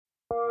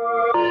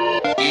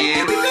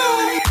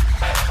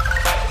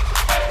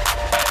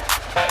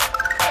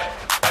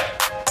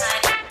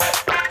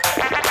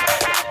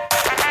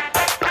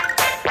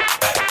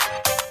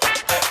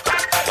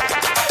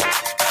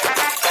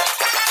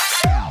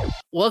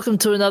welcome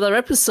to another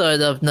episode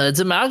of Nerds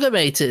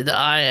Amalgamated.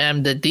 I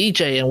am the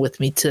DJ, and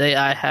with me today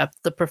I have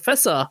the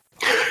Professor.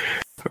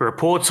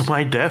 Reports of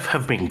my death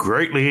have been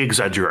greatly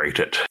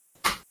exaggerated.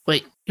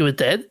 Wait, you were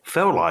dead?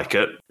 Felt like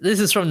it. This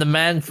is from the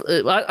man...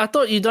 I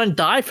thought you don't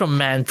die from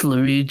man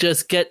flu, you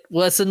just get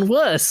worse and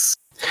worse.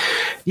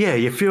 Yeah,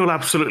 you feel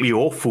absolutely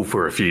awful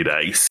for a few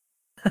days.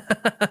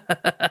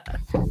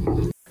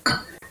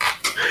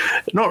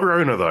 Not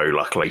Rona, though,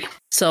 luckily.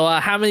 So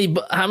how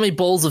many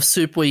bowls of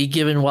soup were you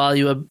given while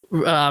you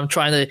were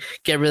trying to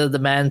get rid of the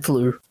man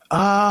flu?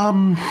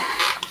 Well,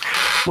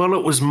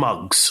 it was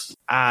mugs,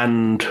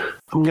 and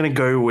I'm going to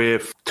go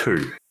with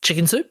 2.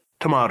 Chicken soup?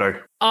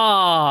 Tomato.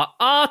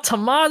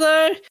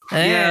 Tomato?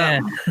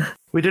 Yeah.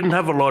 We didn't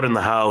have a lot in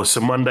the house,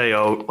 and one day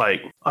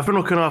I've been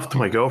looking after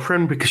my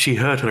girlfriend because she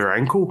hurt her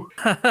ankle.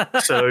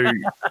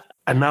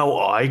 And now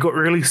I got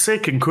really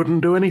sick and couldn't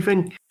do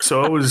anything.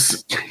 So I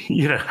was,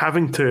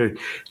 having to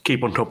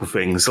keep on top of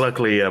things.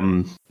 Luckily,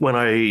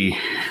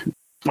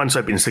 once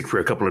I'd been sick for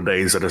a couple of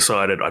days, I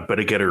decided I'd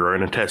better get a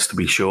Rona test to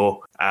be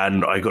sure.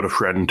 And I got a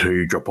friend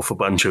to drop off a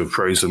bunch of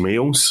frozen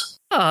meals.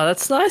 Oh,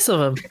 that's nice of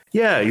him.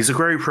 Yeah, he's a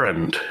great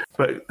friend.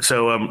 But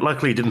so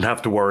luckily, he didn't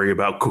have to worry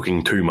about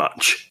cooking too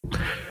much.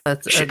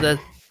 That's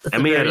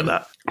and me out of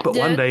that. But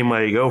one day,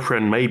 my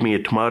girlfriend made me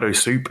a tomato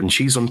soup and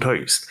cheese on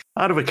toast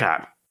out of a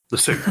can. The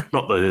soup,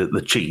 not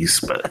the cheese,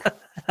 but...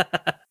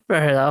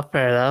 Fair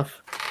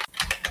enough.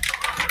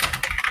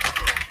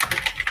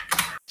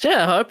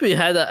 Yeah, I hope you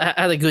had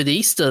a good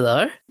Easter,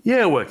 though.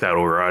 Yeah, it worked out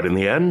all right in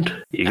the end.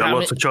 You got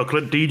lots of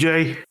chocolate,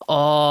 DJ?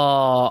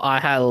 Oh, I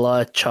had a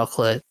lot of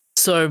chocolate.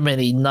 So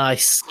many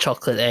nice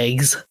chocolate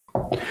eggs.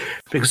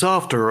 Because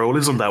after all,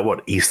 isn't that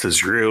what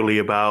Easter's really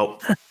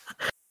about?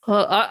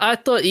 Well, I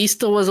thought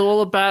Easter was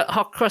all about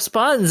hot cross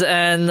buns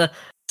and...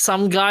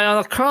 some guy on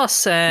a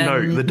cross and...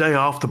 No, the day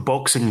after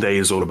Boxing Day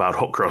is all about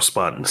hot cross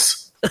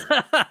buns.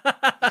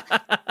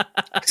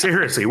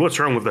 Seriously, what's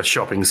wrong with the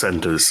shopping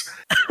centres?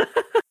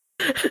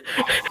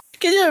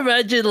 Can you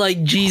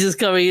imagine, Jesus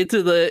going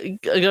to a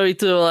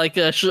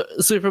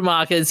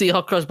supermarket and see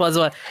hot cross buns?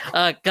 Like,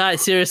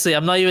 guys, seriously,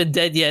 I'm not even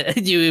dead yet.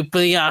 And you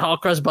putting out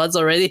hot cross buns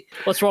already?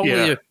 What's wrong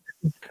with you?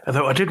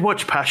 Although I did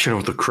watch Passion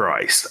of the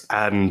Christ,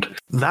 and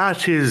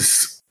that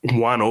is...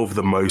 one of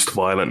the most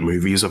violent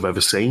movies I've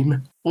ever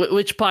seen.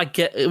 Which part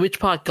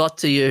got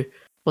to you?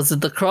 Was it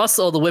the cross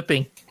or the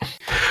whipping?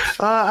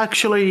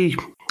 Actually,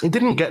 it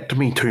didn't get to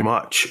me too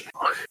much.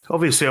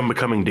 Obviously, I'm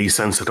becoming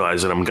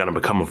desensitized and I'm going to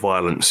become a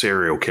violent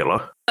serial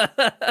killer.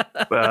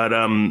 But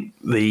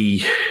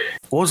it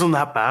wasn't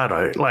that bad.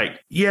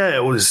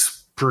 It was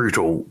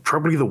brutal.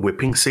 Probably the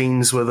whipping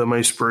scenes were the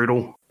most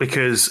brutal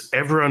because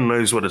everyone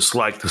knows what it's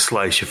like to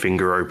slice your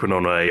finger open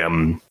on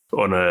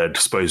a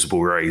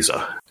disposable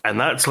razor. And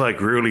that's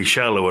really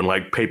shallow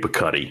and paper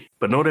cutty.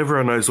 But not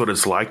everyone knows what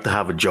it's like to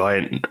have a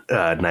giant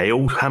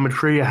nail hammered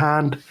through your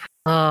hand.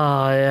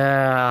 Oh,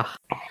 yeah.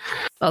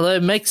 Although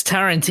it makes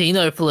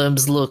Tarantino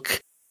films look...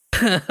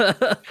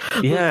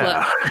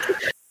 yeah.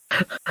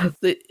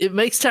 It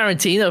makes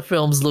Tarantino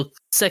films look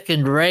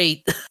second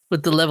rate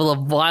with the level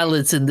of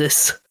violence in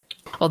this.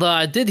 Although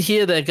I did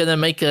hear they're going to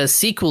make a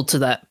sequel to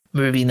that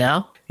movie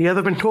now. Yeah,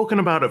 they've been talking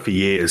about it for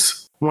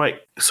years.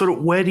 Where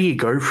do you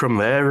go from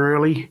there,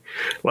 really?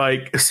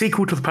 A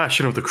sequel to The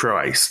Passion of the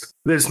Christ.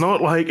 There's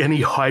not,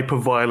 any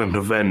hyper-violent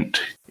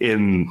event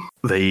in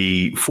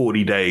the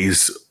 40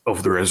 days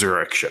of the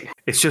resurrection.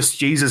 It's just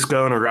Jesus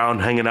going around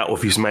hanging out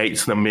with his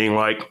mates and then being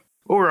like,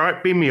 all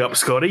right, beam me up,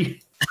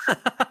 Scotty.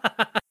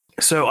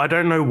 So I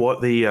don't know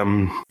what the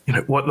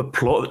what the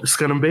plot is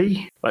going to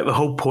be. The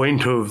whole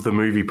point of the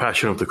movie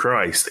Passion of the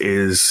Christ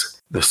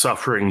is the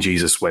suffering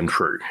Jesus went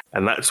through.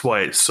 And that's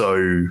why it's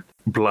so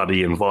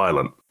bloody and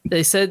violent.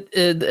 They said,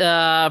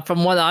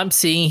 from what I'm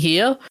seeing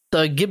here,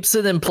 so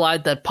Gibson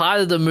implied that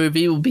part of the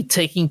movie will be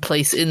taking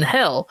place in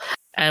hell.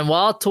 And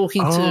while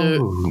talking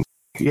to...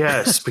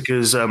 Yes,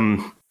 because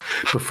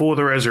before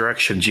the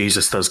resurrection,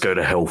 Jesus does go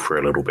to hell for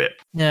a little bit.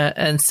 Yeah,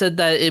 and said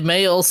that it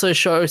may also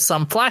show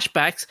some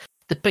flashbacks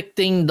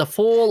depicting the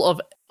fall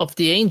of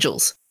the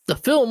angels. The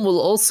film will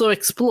also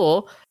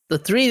explore the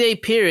 3-day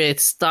period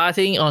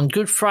starting on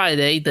Good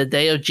Friday, the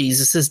day of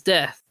Jesus'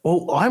 death.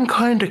 Well, I'm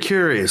kind of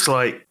curious,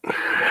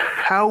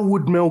 how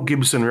would Mel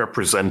Gibson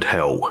represent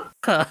hell?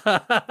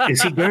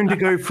 Is he going to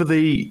go for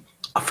the...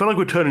 I feel like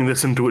we're turning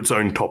this into its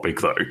own topic,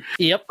 though.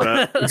 Yep.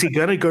 Is he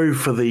going to go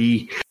for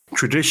the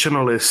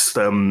traditionalist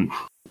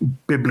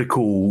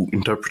biblical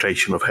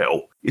interpretation of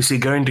hell? Is he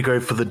going to go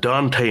for the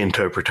Dante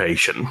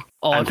interpretation?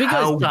 And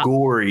how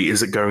gory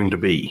is it going to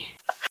be?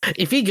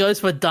 If he goes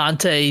for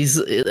Dante's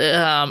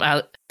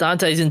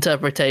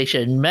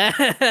interpretation, man,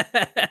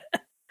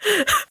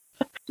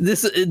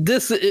 this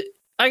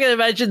I can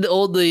imagine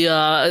all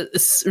the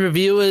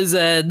reviewers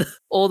and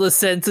all the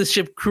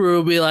censorship crew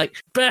will be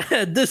like,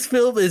 "Bad! This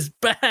film is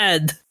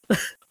bad."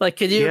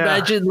 Can you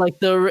imagine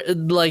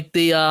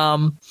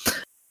the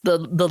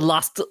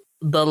last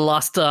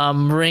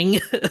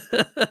ring?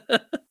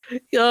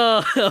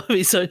 Oh, that would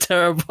be so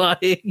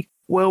terrifying.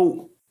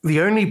 Well,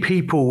 the only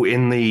people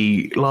in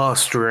the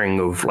last ring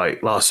of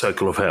last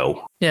circle of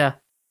hell Yeah.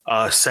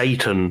 are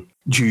Satan,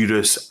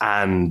 Judas,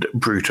 and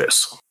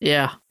Brutus.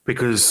 Yeah.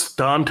 Because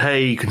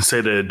Dante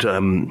considered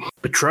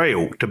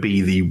betrayal to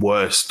be the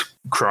worst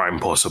crime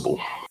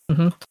possible.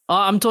 Mm-hmm. Oh,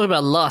 I'm talking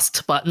about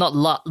lust, but not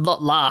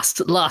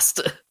last.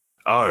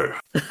 Oh.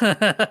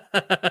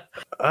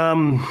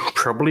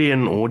 Probably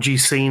an orgy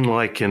scene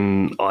like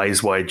in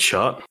Eyes Wide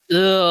Shut.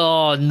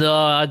 Oh no,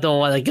 I don't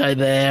want to go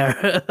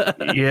there.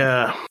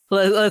 Yeah.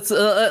 Let's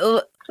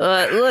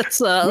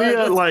We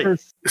are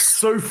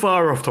so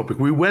far off topic.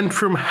 We went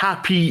from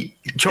happy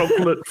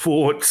chocolate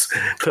forts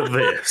to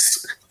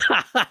this.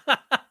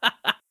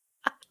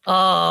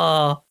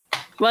 Oh,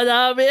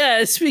 but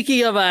yeah.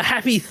 Speaking of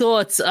happy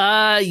thoughts,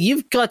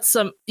 you've got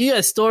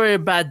a story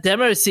about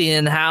Demoscene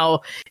and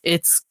how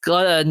it's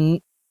got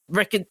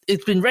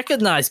it's been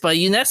recognized by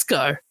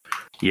UNESCO.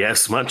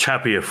 Yes, much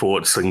happier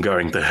thoughts than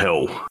going to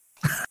hell.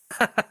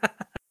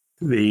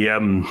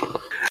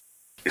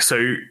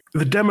 So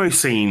the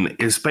Demoscene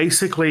is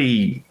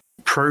basically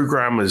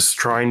programmers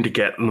trying to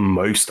get the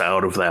most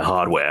out of their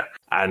hardware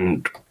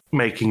and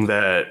making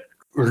their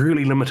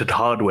really limited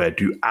hardware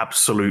do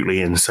absolutely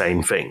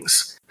insane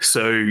things.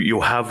 So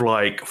you'll have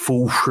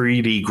full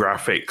 3D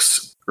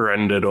graphics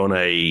rendered on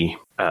a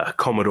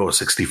Commodore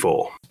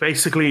 64.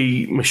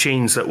 Basically,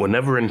 machines that were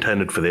never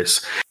intended for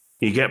this.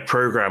 You get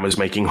programmers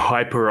making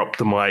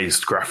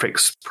hyper-optimized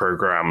graphics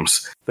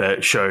programs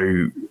that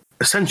show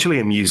essentially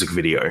a music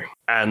video.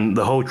 And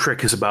the whole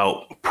trick is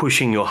about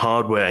pushing your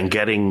hardware and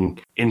getting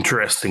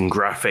interesting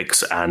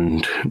graphics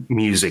and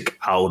music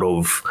out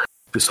of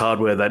this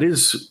hardware that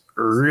is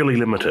really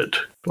limited.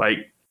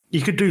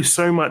 You could do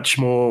so much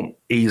more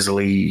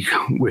easily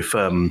with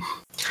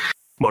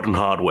modern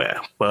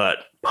hardware,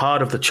 but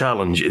part of the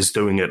challenge is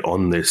doing it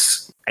on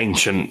this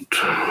ancient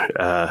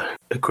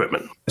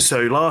equipment.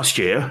 So last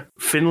year,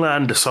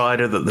 Finland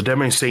decided that the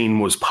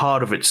Demoscene was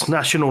part of its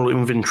National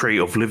Inventory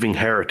of Living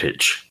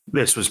Heritage.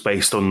 This was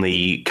based on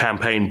the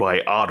campaign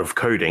by Art of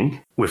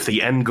Coding, with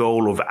the end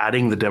goal of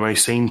adding the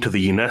Demoscene to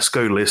the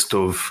UNESCO list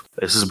of,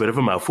 this is a bit of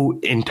a mouthful,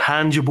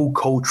 intangible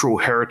cultural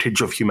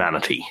heritage of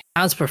humanity.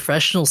 Sounds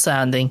professional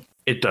sounding.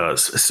 It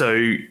does. So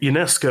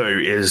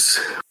UNESCO is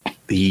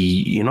the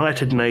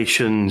United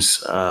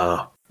Nations...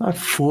 I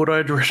thought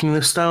I'd written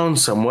this down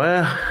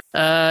somewhere.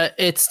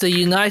 It's the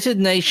United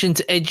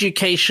Nations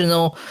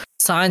Educational,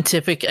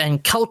 Scientific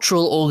and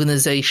Cultural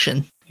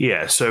Organization.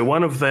 Yeah, so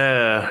one of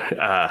their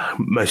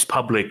most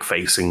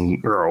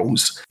public-facing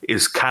roles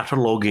is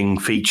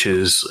cataloging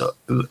features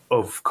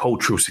of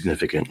cultural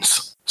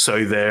significance.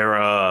 So there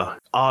are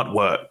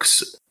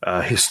artworks,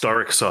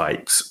 historic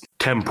sites,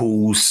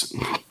 temples,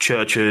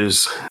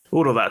 churches,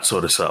 all of that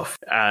sort of stuff.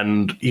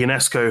 And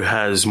UNESCO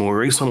has more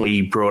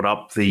recently brought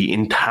up the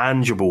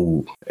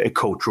intangible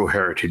cultural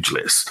heritage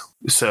list.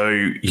 So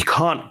you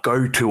can't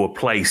go to a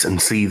place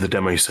and see the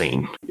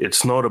Demoscene.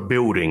 It's not a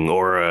building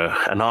or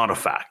an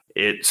artifact.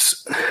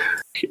 It's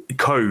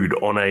code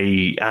on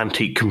a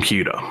antique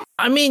computer.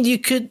 I mean, you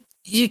could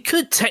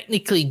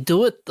technically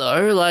do it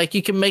though.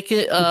 You can make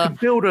it. You could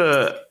build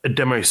a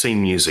Demoscene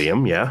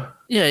museum, yeah.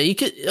 Yeah, you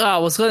could. I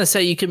was going to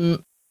say you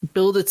can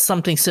build it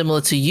something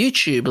similar to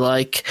YouTube,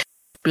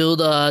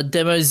 build a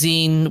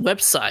Demoscene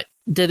website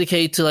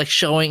dedicated to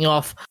showing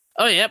off.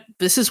 Oh, yep,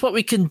 this is what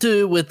we can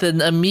do with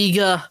an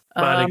Amiga.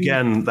 But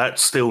again,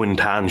 that's still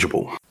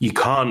intangible. You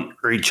can't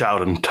reach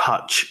out and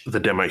touch the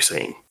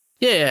Demoscene.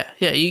 Yeah.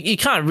 You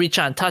can't reach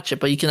out and touch it,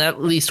 but you can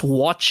at least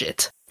watch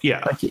it.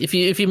 Yeah. If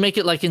you make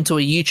it into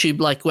a YouTube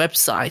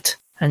website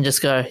and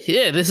just go,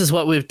 yeah, this is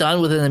what we've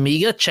done with an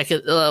Amiga. Check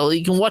it.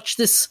 You can watch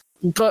this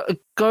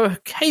go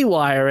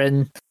haywire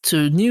and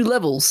to new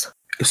levels.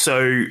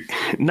 So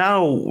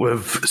now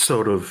with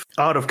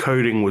Art of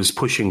Coding was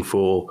pushing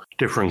for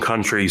different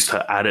countries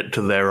to add it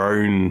to their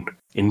own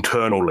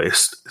internal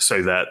list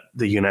so that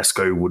the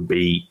UNESCO would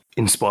be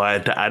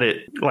inspired to add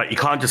it. You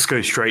can't just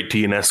go straight to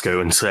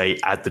UNESCO and say,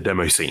 add the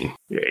Demoscene.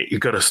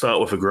 You've got to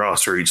start with a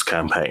grassroots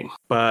campaign.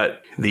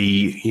 But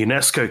the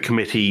UNESCO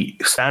Committee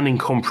Standing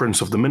Conference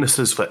of the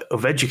Ministers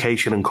of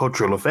Education and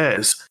Cultural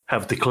Affairs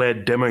have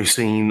declared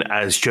Demoscene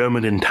as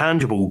German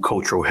intangible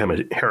cultural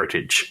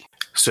heritage.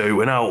 So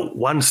we're now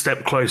one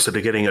step closer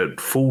to getting it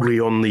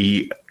fully on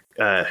the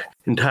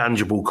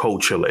intangible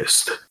culture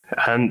list.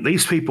 And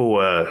these people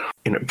are,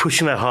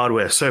 pushing their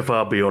hardware so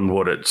far beyond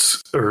what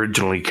it's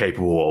originally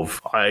capable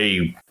of.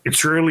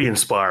 It's really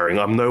inspiring.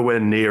 I'm nowhere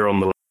near on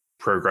the level of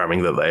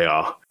programming that they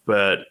are,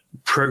 but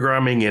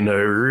programming in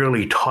a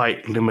really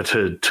tight,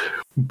 limited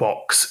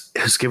box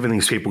has given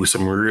these people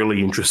some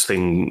really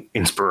interesting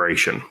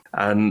inspiration.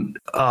 And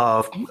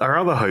our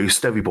other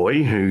host, Debbie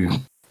Boy, who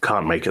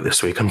can't make it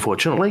this week,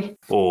 unfortunately,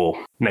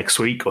 or next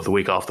week, or the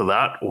week after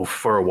that, or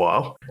for a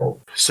while.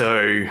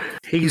 So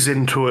he's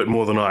into it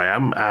more than I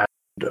am, and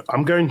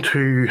I'm going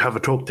to have a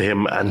talk to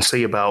him and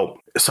see about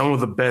some of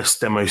the best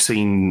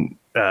Demoscene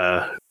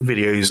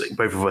videos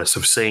both of us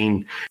have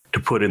seen to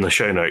put in the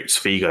show notes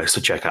for you guys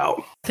to check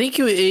out. I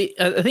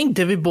think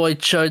David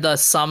Boyd showed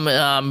us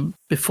some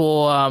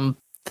before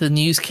the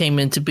news came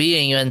into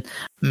being, and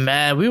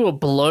man, we were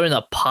blown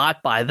apart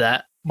by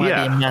that. By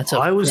the amount of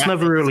I was graphics.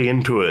 never really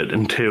into it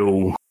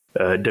until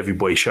Devi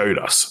Boy showed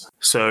us.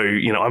 So,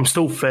 I'm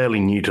still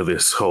fairly new to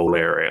this whole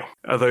area.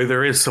 Although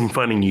there is some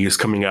funny news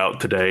coming out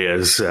today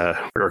as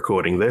we're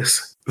recording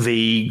this.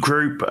 The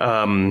group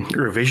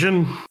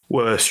Revision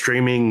were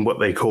streaming what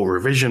they call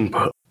Revision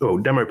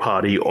Demo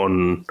Party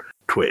on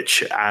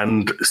Twitch,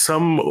 and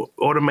some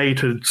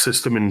automated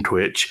system in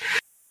Twitch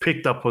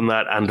picked up on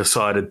that and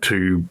decided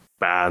to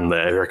ban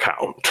their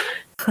account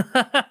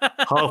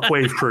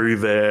halfway through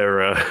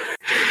their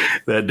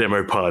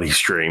demo party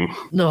stream.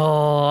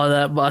 No,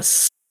 that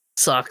must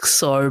suck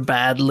so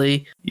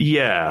badly.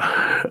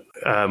 Yeah.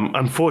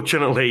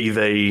 Unfortunately,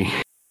 they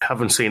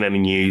haven't seen any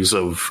news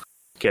of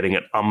getting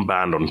it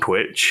unbanned on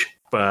Twitch,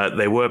 but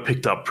they were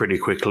picked up pretty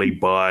quickly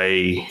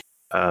by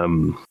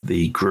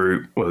the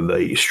group or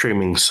the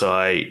streaming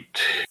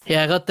site.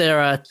 Yeah, I got their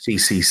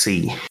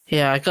CCC.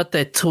 Yeah, I got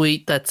their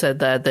tweet that said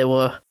that they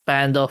were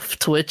banned off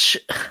Twitch.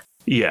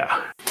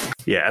 Yeah,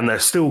 and they're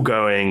still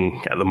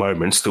going at the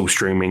moment, still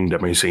streaming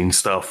demo scene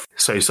stuff.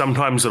 So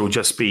sometimes it'll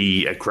just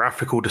be a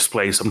graphical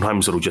display,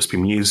 sometimes it'll just be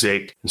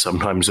music, and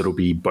sometimes it'll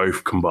be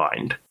both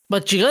combined.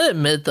 But you gotta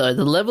admit, though,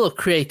 the level of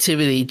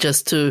creativity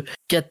just to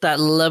get that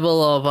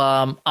level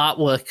of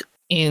artwork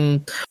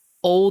in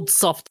old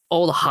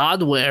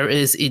hardware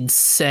is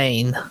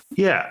insane.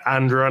 Yeah,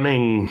 and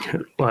running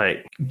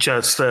like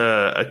just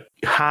a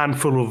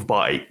handful of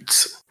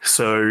bytes.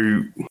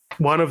 So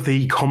one of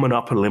the common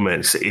upper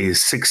limits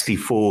is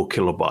 64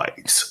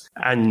 kilobytes.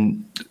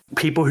 And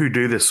people who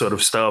do this sort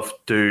of stuff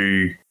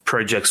do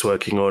projects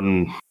working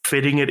on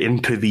fitting it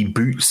into the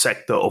boot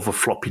sector of a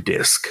floppy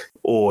disk,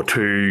 or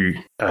to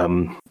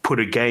put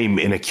a game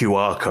in a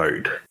QR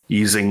code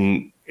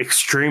using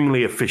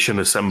extremely efficient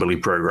assembly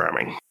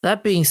programming.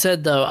 That being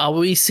said, though, are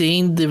we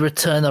seeing the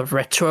return of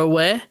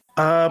retroware?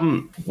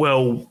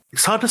 Well,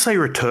 it's hard to say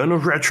return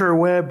of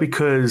retroware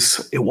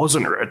because it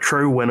wasn't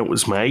retro when it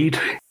was made.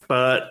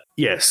 But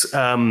yes,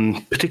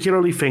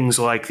 particularly things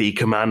like the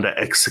Commander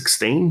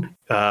X16.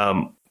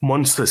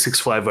 Monster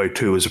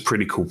 6502 is a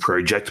pretty cool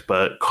project,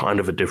 but kind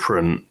of a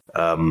different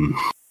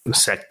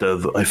sector,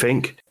 I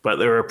think. But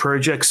there are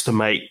projects to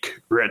make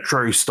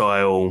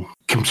retro-style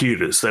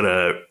computers that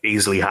are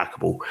easily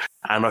hackable.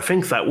 And I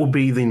think that will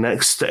be the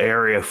next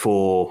area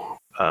for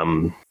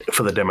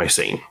the demo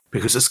scene,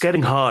 because it's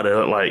getting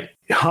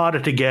harder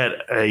to get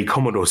a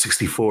Commodore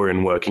 64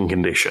 in working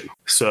condition.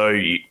 So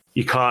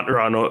you can't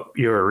run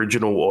your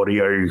original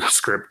audio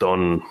script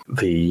on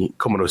the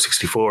Commodore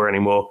 64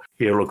 anymore.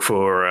 You look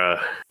for a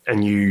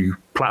new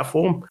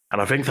platform,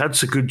 and I think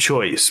that's a good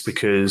choice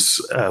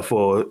because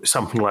for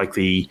something like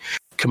the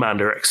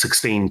Commander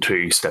X16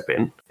 to step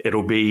in,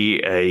 it'll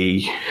be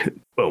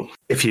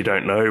if you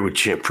don't know,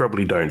 which you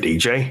probably don't,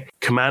 DJ,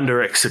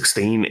 Commander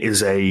X16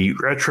 is a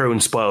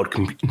retro-inspired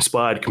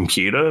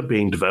computer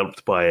being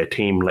developed by a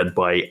team led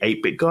by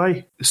 8-Bit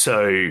Guy.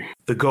 So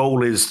the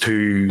goal is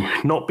to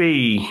not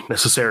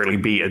necessarily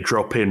be a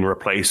drop-in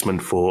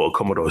replacement for a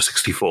Commodore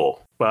 64,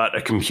 but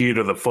a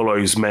computer that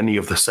follows many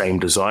of the same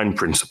design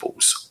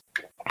principles.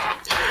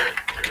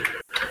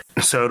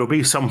 So it'll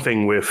be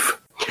something with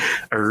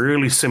a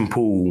really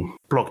simple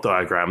block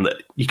diagram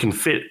that you can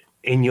fit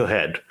in your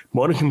head.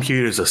 Modern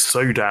computers are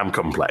so damn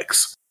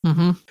complex.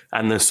 Mm-hmm.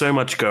 And there's so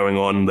much going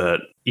on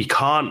that you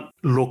can't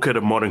look at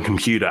a modern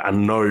computer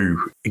and know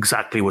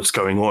exactly what's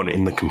going on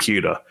in the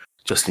computer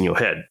just in your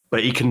head.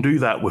 But you can do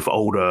that with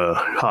older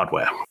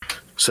hardware.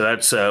 So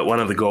that's one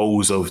of the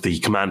goals of the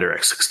Commander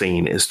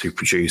X16 is to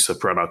produce a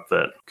product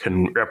that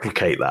can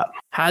replicate that.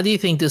 How do you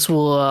think this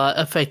will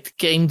affect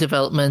game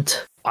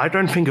development? I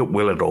don't think it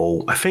will at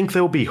all. I think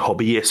there'll be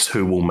hobbyists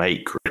who will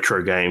make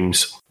retro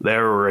games.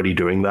 They're already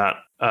doing that.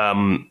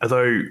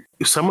 Although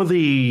some of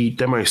the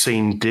demo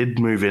scene did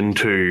move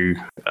into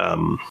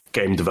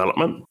game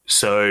development.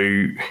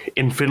 So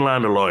in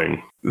Finland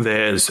alone,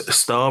 there's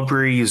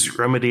Starbreeze,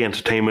 Remedy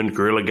Entertainment,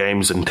 Guerrilla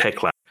Games, and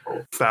Techland,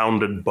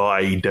 founded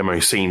by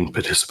demo scene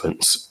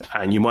participants.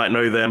 And you might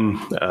know them.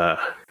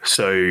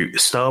 So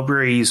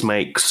Starbreeze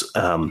makes...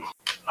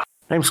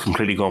 name's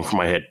completely gone from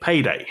my head.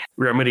 Payday.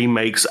 Remedy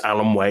makes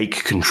Alan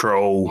Wake,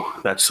 Control,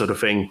 that sort of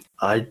thing.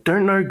 I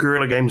don't know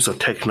Guerrilla Games or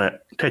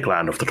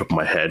Techland off the top of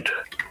my head.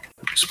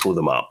 Let's pull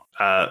them up.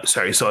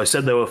 Sorry, so I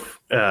said they were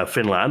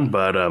Finland,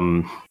 but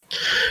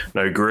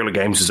no, Guerrilla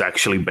Games is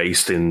actually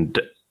based in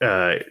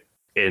the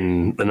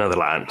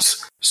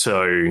Netherlands.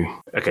 So,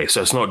 okay,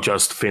 so it's not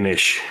just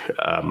Finnish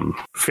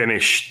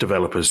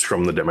developers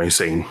from the demo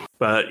scene.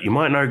 But you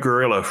might know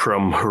Guerrilla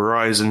from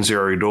Horizon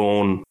Zero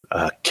Dawn,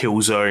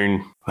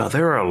 Killzone. Well,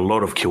 there are a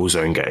lot of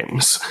Killzone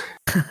games.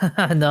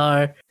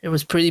 No, it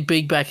was pretty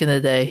big back in the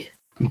day.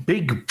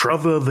 Big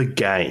Brother the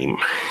game.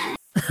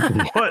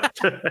 What?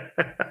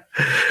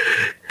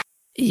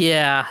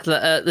 Yeah,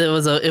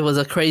 it was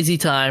a crazy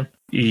time.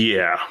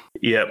 Yeah.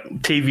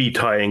 TV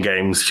tie-in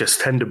games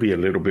just tend to be a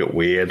little bit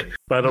weird,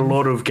 but a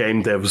lot of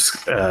game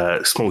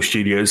devs, small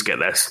studios, get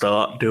their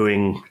start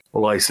doing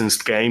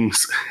licensed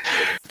games.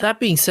 That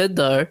being said,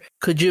 though,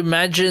 could you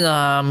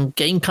imagine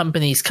game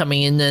companies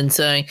coming in and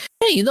saying,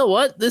 "Hey, you know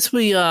what? This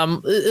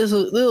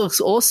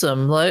looks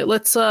awesome. Like,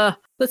 let's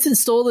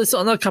install this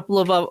on a couple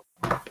of our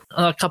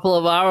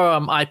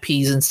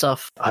IPs and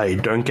stuff." I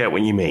don't get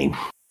what you mean.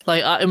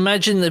 Like,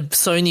 imagine if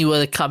Sony were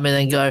to come in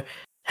and go,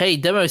 "Hey,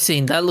 demo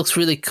scene, that looks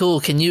really cool.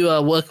 Can you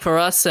work for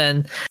us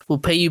and we'll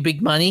pay you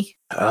big money?"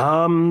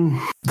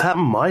 That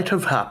might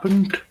have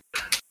happened.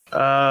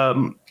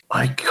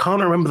 I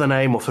can't remember the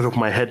name off the top of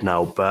my head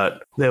now,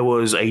 but there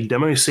was a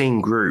demo scene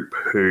group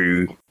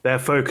who their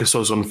focus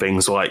was on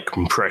things like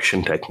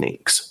compression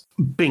techniques.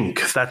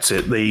 Bink, that's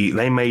it.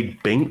 They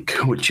made Bink,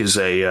 which is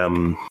a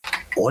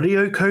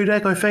audio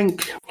codec, I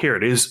think. Here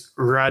it is,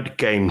 Rad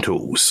Game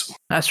Tools.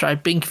 That's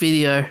right, Bink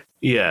Video.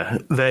 Yeah,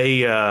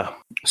 they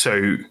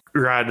so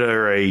Rad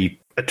are a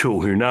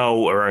tool who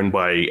now are owned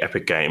by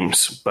Epic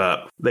Games,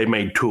 but they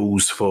made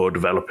tools for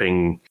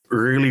developing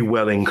really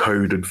well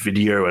encoded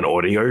video and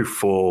audio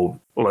for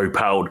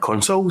low-powered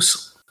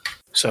consoles.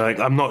 So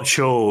I'm not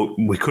sure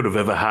we could have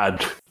ever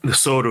had the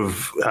sort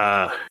of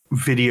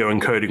video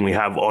encoding we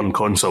have on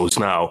consoles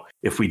now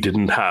if we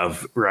didn't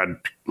have Rad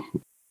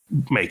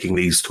making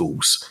these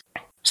tools.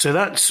 So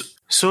that's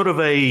sort of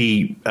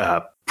a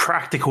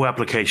practical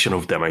application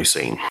of demo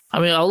scene. I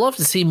mean, I'd love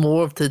to see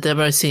more of the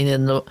demo scene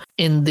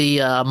in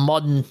the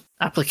modern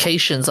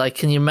applications,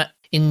 like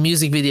in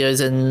music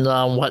videos and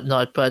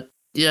whatnot. But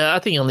yeah, I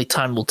think only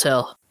time will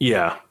tell.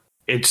 Yeah,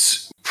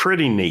 it's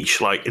pretty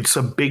niche. Like, it's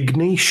a big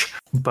niche,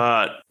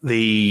 but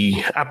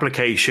the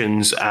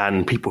applications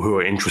and people who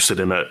are interested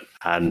in it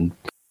and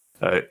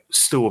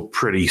still a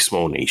pretty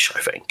small niche,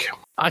 I think.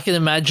 I can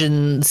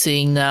imagine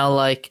seeing now,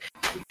 like,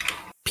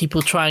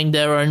 people trying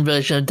their own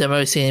version of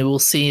demo scene. We'll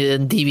see it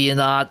in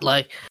DeviantArt,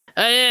 like,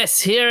 oh yes,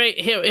 here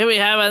we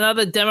have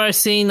another demo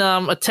scene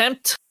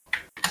attempt.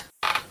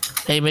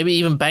 Hey, maybe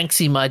even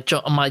Banksy might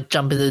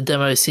jump into the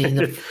demo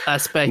scene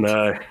aspect.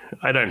 No,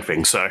 I don't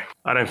think so.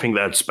 I don't think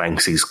that's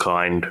Banksy's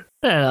kind.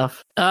 Fair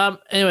enough.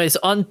 Anyways,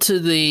 on to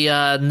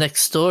the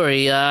next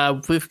story.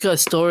 We've got a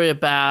story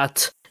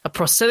about a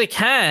prosthetic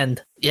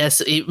hand.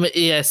 Yes.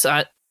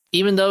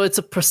 Even though it's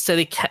a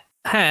prosthetic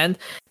hand,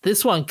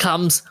 this one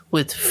comes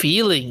with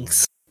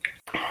feelings.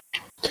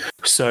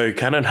 So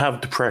can it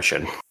have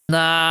depression?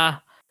 Nah,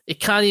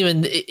 it can't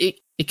even.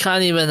 It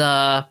can't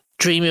even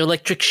dream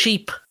electric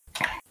sheep.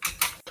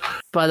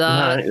 But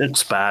no,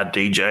 it's bad,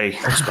 DJ.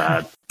 It's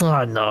bad.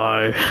 Oh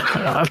no!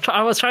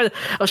 I was trying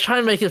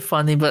to make it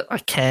funny, but I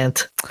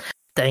can't.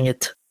 Dang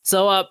it!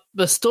 So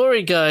the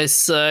story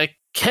goes: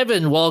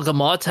 Kevin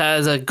Wolgamott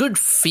has a good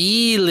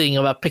feeling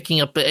about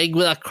picking up the egg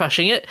without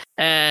crushing it.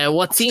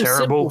 What seems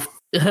terrible.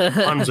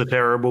 Simple. Puns are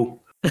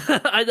terrible.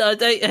 I know.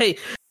 Hey,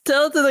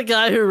 tell it to the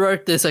guy who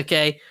wrote this,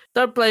 okay?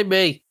 Don't blame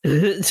me.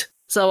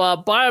 So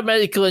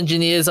biomedical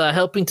engineers are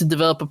helping to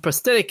develop a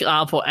prosthetic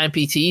arm for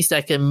amputees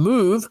that can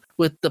move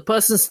with the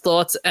person's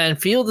thoughts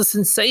and feel the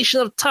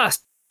sensation of touch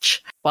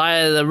by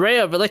an array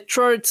of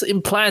electrodes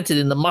implanted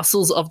in the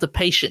muscles of the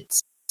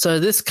patients. So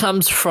this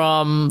comes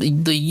from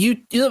the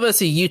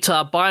University of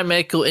Utah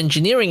Biomedical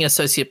Engineering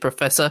Associate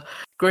Professor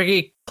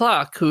Gregory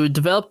Clark, who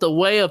developed a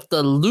way of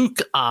the Luke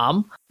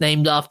arm,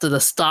 named after the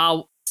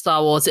Star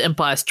Wars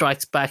Empire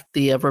Strikes Back,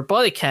 the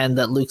robotic hand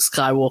that Luke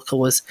Skywalker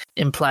was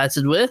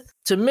implanted with,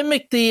 to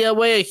mimic the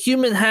way a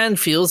human hand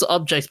feels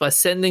objects by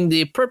sending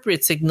the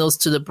appropriate signals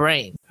to the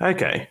brain.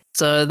 Okay.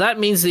 So that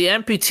means the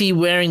amputee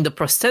wearing the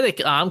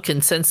prosthetic arm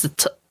can sense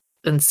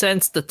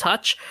the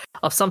touch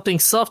of something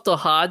soft or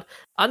hard,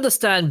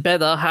 understand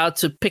better how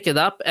to pick it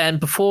up,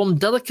 and perform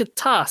delicate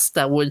tasks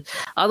that would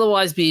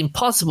otherwise be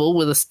impossible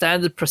with a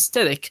standard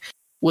prosthetic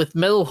with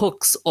metal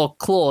hooks or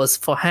claws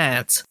for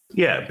hands.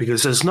 Yeah,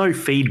 because there's no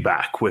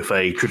feedback with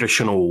a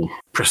traditional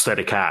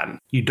prosthetic hand.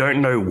 You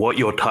don't know what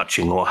you're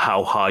touching or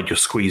how hard you're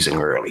squeezing,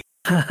 really.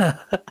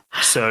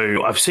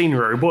 So I've seen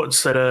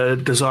robots that are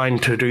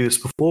designed to do this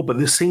before, but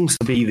this seems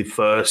to be the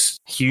first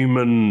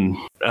human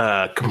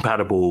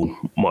compatible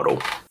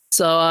model.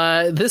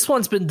 So this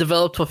one's been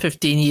developed for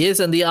 15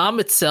 years, and the arm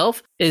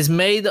itself is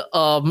made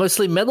of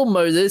mostly metal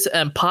motors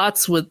and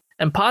parts with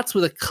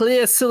a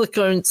clear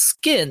silicone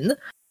skin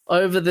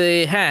over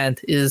the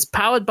hand. It is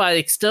powered by an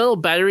external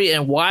battery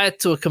and wired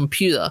to a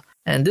computer.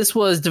 And this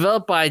was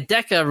developed by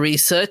DECA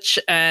Research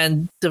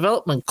and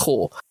Development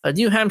Corps, a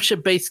New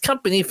Hampshire-based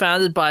company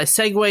founded by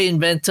Segway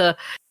inventor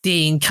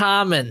Dean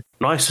Carman.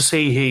 Nice to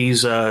see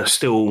he's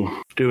still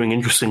doing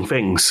interesting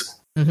things.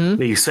 Mm-hmm.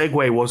 The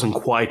Segway wasn't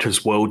quite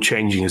as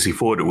world-changing as he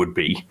thought it would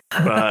be,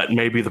 but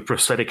maybe the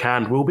prosthetic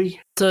hand will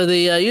be. So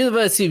the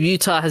University of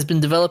Utah has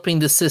been developing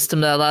the system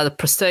that allows the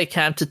prosthetic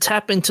hand to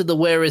tap into the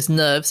wearer's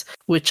nerves,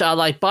 which are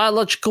like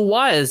biological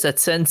wires that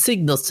send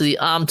signals to the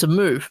arm to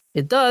move.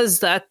 It does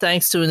that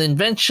thanks to an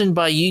invention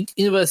by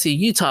University of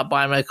Utah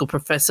biomedical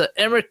professor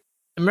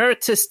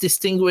Emeritus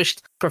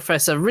Distinguished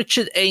Professor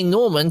Richard A.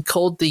 Norman,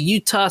 called the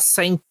Utah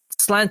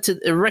Slanted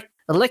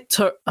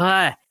electrode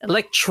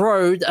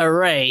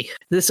array.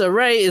 This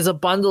array is a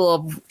bundle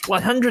of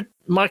 100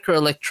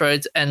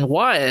 microelectrodes and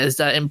wires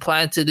that are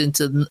implanted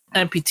into the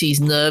amputee's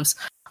nerves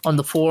on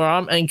the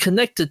forearm and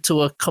connected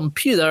to a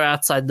computer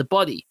outside the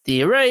body.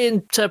 The array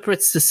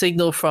interprets the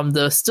signal from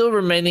the still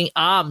remaining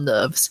arm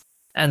nerves,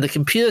 and the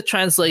computer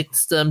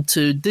translates them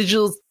to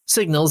digital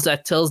signals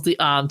that tells the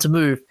arm to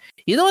move.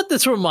 You know what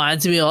this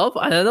reminds me of?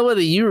 I don't know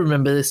whether you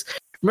remember this.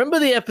 Remember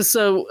the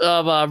episode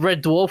of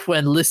Red Dwarf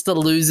when Lister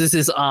loses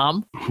his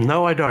arm?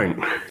 No, I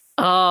don't.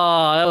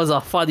 Oh, that was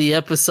a funny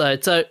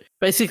episode. So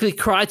basically,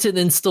 Crichton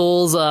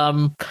installs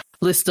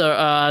Lister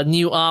a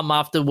new arm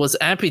after it was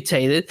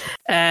amputated,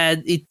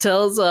 and he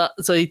tells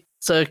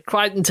so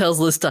Crichton tells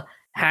Lister,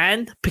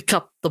 "Hand, pick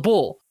up the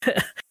ball."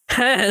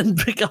 And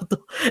pick up the,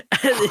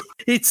 and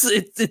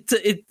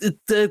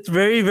it's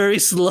very, very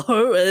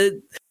slow,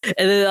 and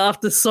then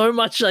after so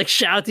much like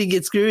shouting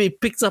and screaming, he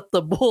picks up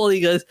the ball.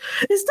 He goes,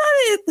 "Is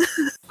that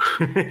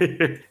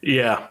it?"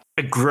 Yeah,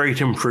 a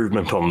great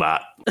improvement on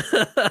that.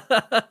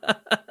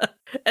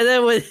 And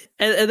then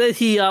then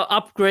he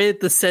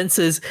upgraded the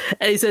sensors,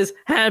 and he says,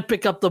 "Hand,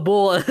 pick up the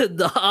ball," and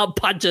the arm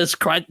punches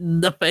Crichton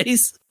in the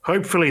face.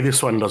 Hopefully,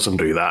 this one doesn't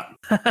do that.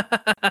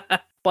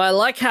 But I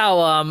like how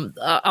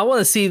I want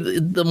to see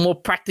the more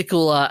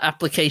practical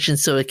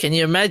applications to it. Can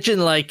you imagine,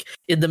 like,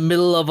 in the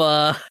middle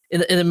of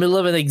in the middle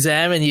of an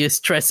exam, and you're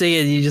stressing,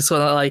 and you just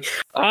want to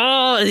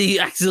and you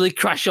accidentally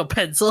crush your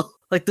pencil?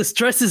 Like, the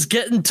stress is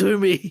getting to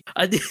me.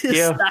 I need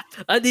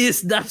to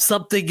snap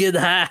something in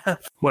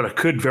half. Well, it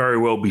could very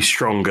well be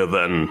stronger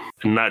than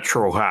a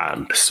natural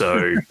hand.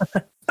 So,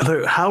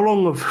 although, how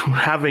long of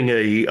having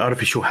a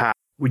artificial hand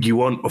would you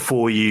want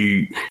before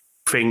you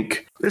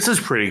think, this is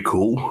pretty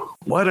cool,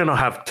 why don't I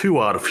have two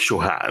artificial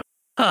hands?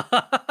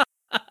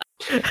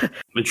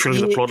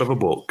 Literally the plot of a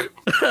book.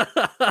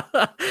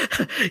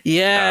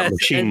 Yeah.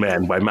 Machine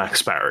Man by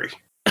Max Barry.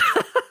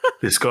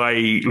 This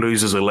guy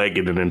loses a leg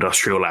in an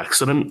industrial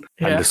accident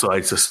and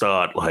decides to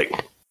start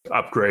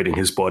upgrading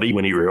his body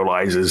when he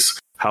realizes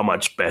how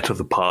much better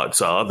the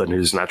parts are than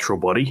his natural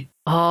body.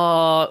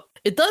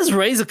 It does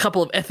raise a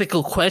couple of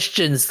ethical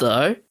questions,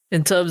 though,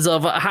 in terms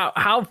of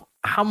how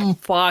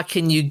far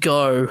can you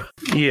go?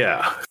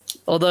 Yeah.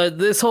 Although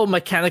this whole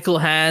mechanical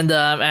hand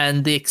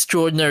and the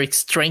extraordinary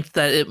strength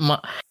that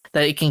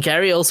it can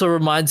carry also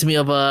reminds me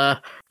of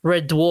a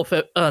Big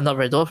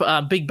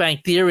Bang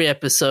Theory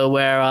episode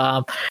where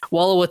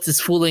Wolowitz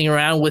is fooling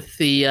around with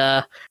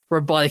the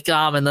robotic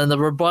arm, and then the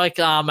robotic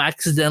arm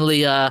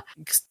accidentally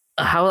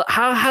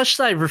how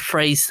should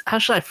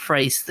I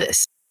phrase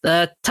this?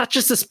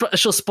 Touches the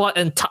special spot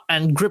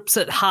and grips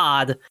it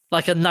hard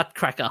like a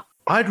nutcracker.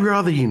 I'd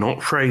rather you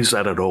not phrase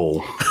that at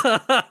all.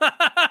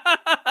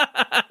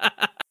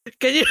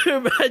 Can you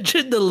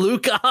imagine the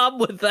Luke arm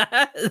with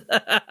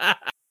that?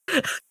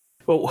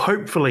 Well,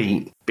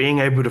 hopefully being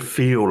able to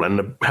feel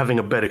and having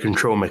a better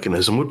control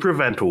mechanism would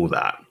prevent all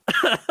that.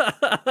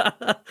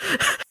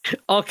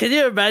 Oh, can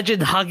you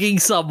imagine hugging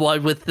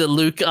someone with the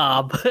Luke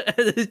arm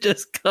and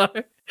just go,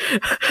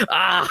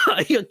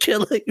 you're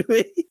killing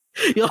me.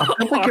 I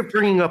think you're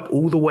bringing up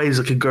all the ways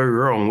it could go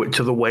wrong,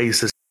 which are the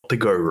ways there's not to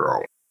go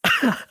wrong.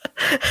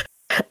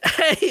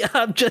 Hey,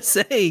 I'm just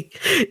saying,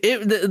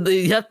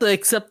 you have to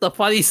accept the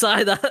funny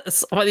side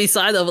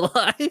of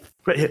life.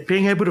 But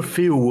being able to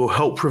feel will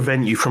help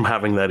prevent you from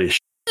having that issue.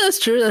 That's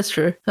true.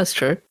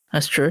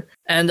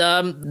 And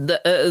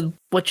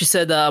what you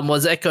said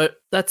was echoed.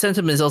 That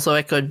sentiment is also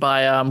echoed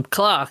by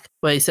Clark,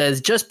 where he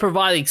says, "Just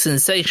providing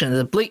sensation is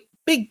a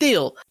big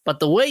deal, but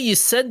the way you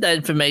send that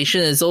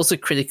information is also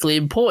critically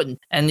important.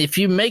 And if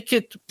you make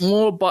it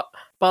more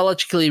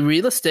biologically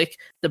realistic,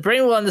 the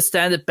brain will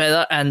understand it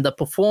better, and the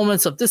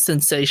performance of this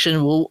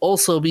sensation will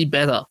also be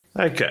better."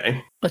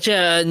 Okay. But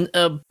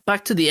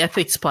back to the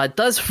ethics part,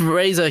 does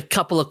raise a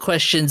couple of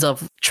questions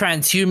of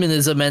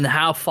transhumanism and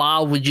how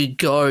far would you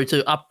go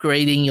to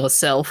upgrading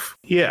yourself?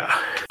 Yeah.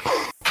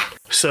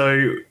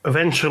 So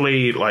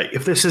eventually,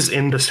 if this is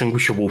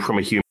indistinguishable from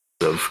a human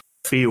of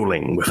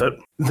feeling with it,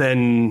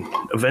 then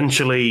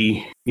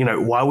eventually,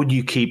 why would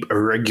you keep a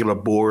regular,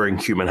 boring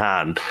human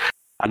hand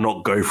and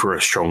not go for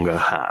a stronger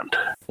hand?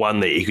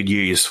 One that you could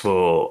use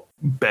for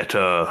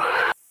better,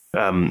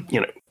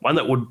 one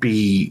that would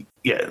be,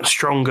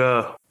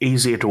 stronger,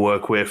 easier to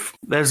work with.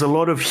 There's a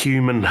lot of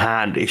human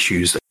hand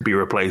issues that could be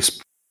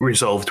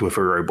resolved with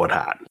a robot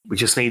hand. We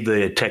just need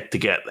the tech to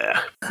get there.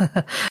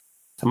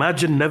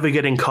 Imagine never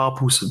getting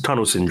carpal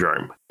tunnel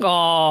syndrome.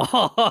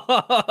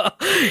 Oh.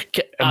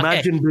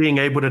 Imagine being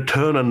able to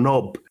turn a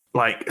knob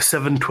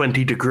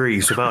 720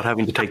 degrees without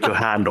having to take your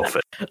hand off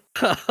it.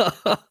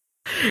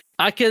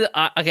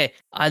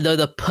 I know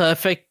the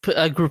perfect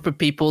group of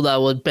people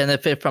that would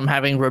benefit from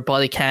having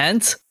robotic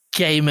hands.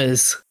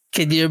 Gamers.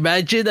 Can you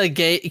imagine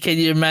Can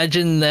you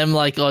imagine them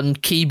on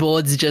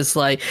keyboards, just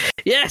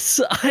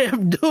yes, I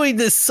am doing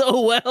this so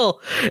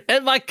well,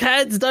 and my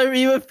hands don't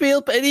even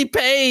feel any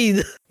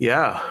pain.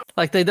 Yeah,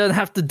 they don't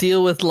have to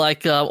deal with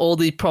all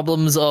the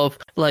problems of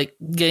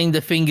getting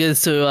the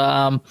fingers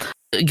to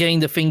getting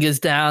the fingers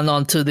down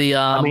onto the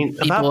I mean,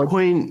 at keyboard. that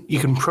point, you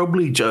can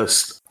probably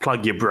just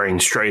plug your brain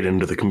straight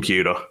into the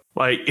computer.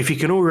 Like, if you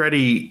can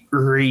already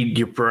read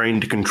your brain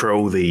to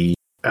control the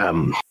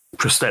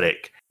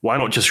prosthetic, why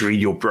not just read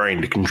your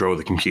brain to control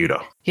the computer?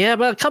 Yeah,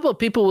 but a couple of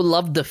people would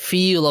love the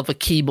feel of a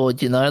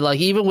keyboard, like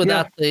even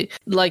without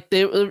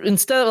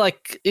instead of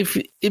like, if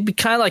it'd be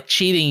kind of like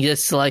cheating,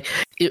 just to like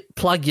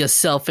plug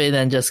yourself in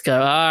and just go,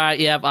 all right,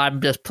 yeah,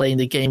 I'm just playing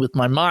the game with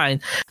my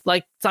mind.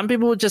 Like some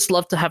people would just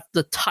love to have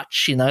the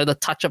touch, the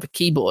touch of a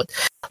keyboard.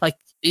 Like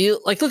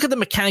look at the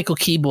mechanical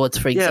keyboards,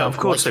 for example. Yeah, of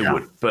course they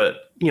would.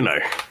 But,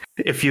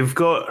 if you've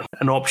got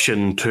an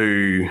option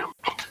to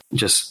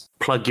just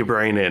plug your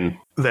brain in,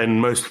 then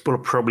most people are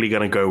probably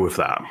going to go with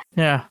that.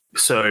 Yeah.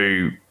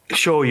 So,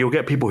 sure, you'll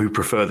get people who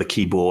prefer the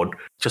keyboard,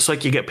 just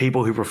like you get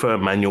people who prefer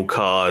manual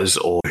cars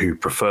or who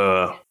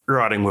prefer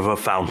writing with a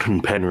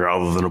fountain pen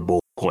rather than a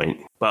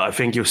ballpoint. But I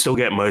think you'll still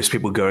get most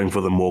people going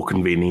for the more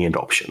convenient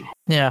option.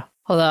 Yeah.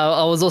 Although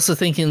I was also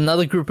thinking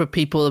another group of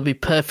people would be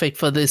perfect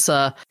for this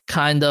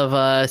kind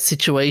of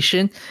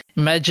situation.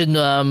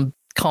 Imagine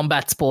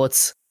combat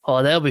sports.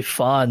 Oh, that'll be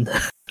fun.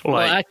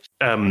 Like,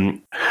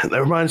 that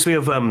reminds me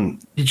of,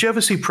 did you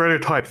ever see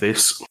Prototype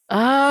This?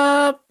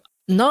 No,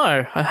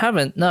 I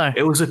haven't, no.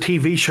 It was a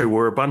TV show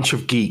where a bunch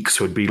of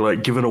geeks would be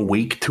like given a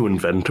week to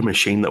invent a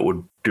machine that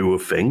would do a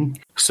thing.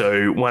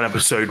 So one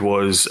episode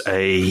was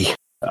a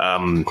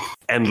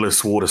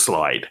endless water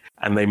slide,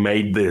 and they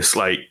made this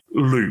like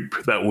loop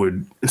that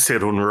would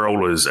sit on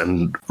rollers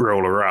and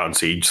roll around,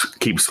 so you just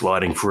keep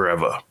sliding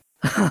forever.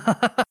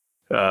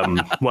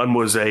 One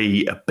was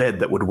a bed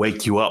that would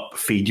wake you up,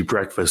 feed you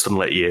breakfast, and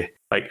let you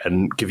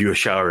and give you a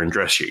shower and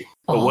dress you.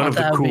 But one of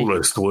the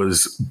coolest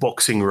was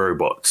boxing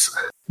robots.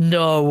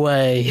 No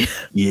way.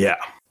 Yeah.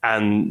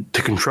 And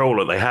to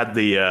control it, they had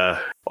the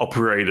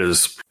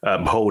operators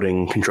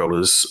holding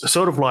controllers,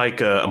 sort of like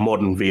a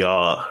modern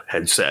VR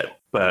headset,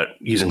 but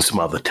using some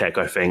other tech,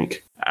 I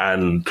think.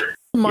 And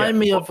Remind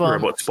me of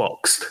robots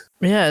boxed.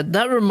 Yeah,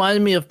 that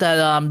reminded me of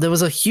that. There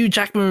was a Hugh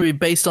Jackman movie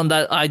based on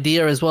that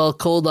idea as well,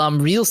 called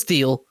Real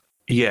Steel.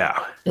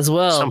 Yeah, as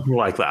well, something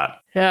like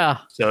that. Yeah.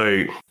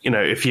 So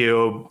if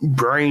your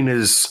brain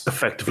is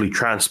effectively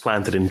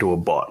transplanted into a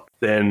bot,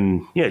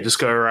 then just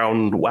go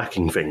around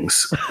whacking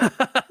things with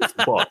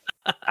the bot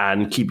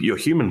and keep your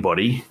human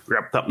body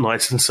wrapped up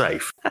nice and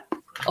safe.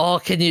 Oh,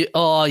 can you?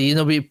 Oh,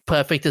 be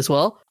perfect as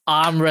well.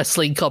 Arm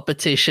wrestling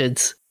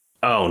competitions.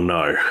 Oh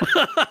no.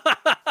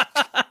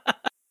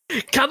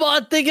 Come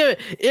on, think of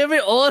it. It'd be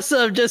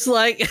awesome. Just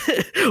like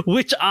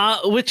which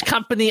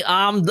company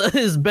arm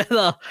is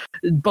better,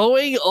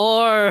 Boeing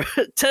or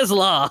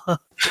Tesla?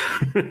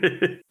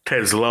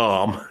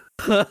 Tesla.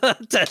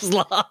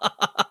 Tesla.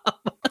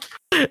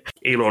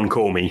 Elon,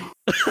 call me.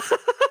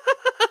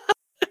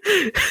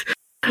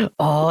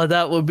 Oh,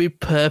 that would be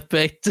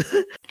perfect.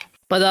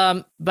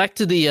 But back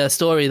to the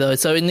story, though.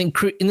 So in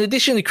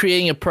addition to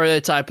creating a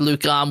prototype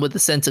Luke arm with a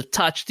sense of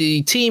touch,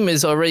 the team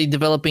is already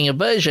developing a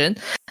version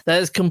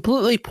that is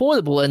completely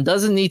portable and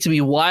doesn't need to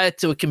be wired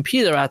to a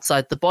computer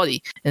outside the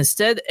body.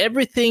 Instead,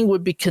 everything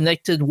would be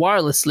connected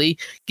wirelessly,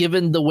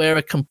 giving the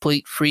wearer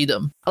complete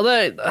freedom.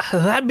 Although,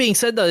 that being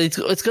said, though, it's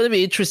going to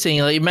be interesting.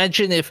 Like,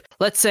 imagine if,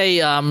 let's say,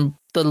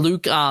 the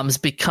Luke arms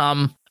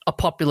become a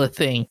popular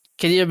thing.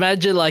 Can you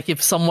imagine, like,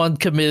 if someone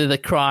committed a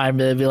crime,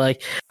 they'd be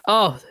like,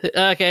 "Oh,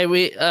 okay,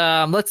 we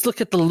let's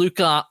look at the Luke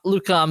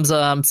arms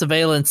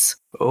surveillance."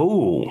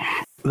 Oh,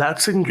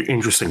 that's an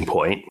interesting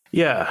point.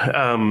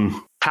 Yeah,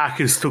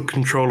 hackers took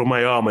control of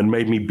my arm and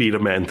made me beat a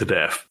man to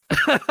death.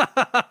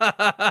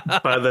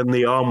 But then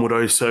the arm would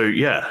also,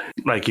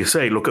 like you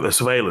say, look at the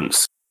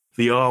surveillance.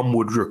 The arm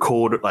would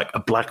record it like a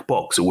black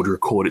box. It would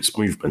record its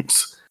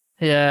movements.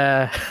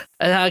 Yeah.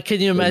 And how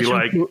can you imagine?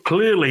 Like,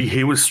 clearly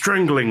he was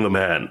strangling the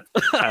man.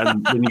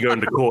 And then you go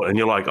into court and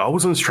you're like, I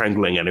wasn't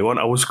strangling anyone.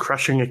 I was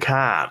crushing a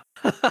cat.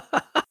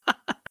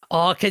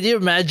 Oh, can you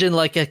imagine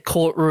like a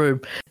courtroom,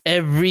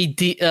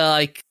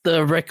 like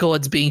the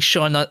records being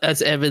shown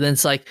as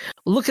evidence? Like,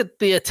 look at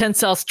the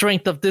tensile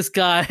strength of this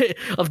guy,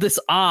 of this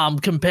arm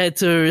compared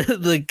to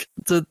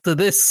to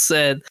this.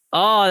 And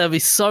there'd be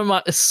so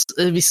much.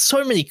 There'd be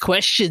so many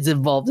questions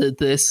involved in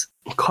this.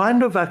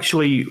 Kind of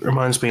actually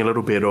reminds me a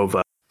little bit of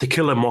To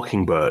Kill a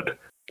Mockingbird.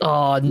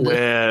 Oh, no.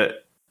 Where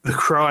the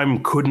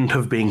crime couldn't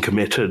have been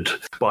committed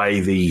by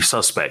the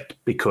suspect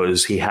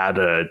because he had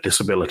a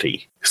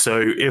disability.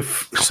 So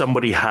if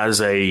somebody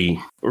has a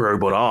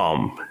robot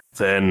arm,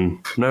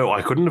 then no,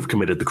 I couldn't have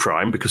committed the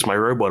crime because my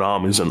robot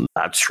arm isn't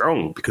that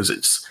strong because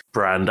it's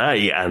brand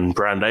A, and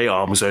brand A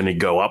arms only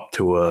go up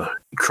to a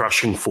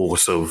crushing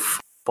force of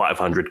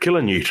 500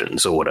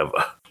 kilonewtons or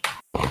whatever.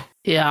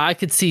 Yeah, I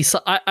could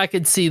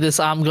see this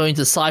arm going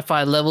to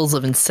sci-fi levels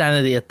of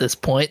insanity at this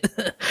point.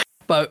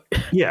 But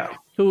yeah,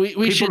 we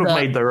people have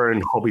made their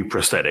own hobby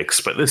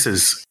prosthetics, but this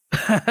is,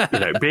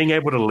 being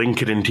able to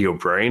link it into your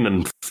brain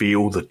and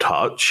feel the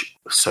touch,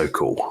 so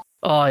cool.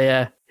 Oh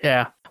yeah.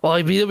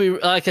 Well,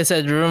 like I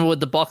said, remember with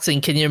the boxing,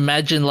 can you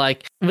imagine,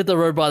 like, with the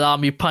robot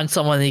arm, you punch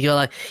someone and you go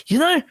like,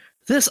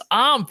 this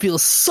arm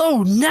feels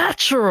so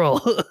natural.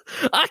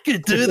 I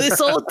could do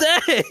this all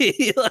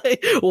day.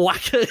 Like,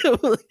 whack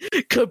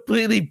it,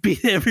 completely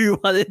beat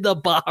everyone in the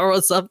bar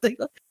or something.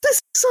 Like, this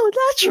is so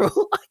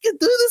natural. I can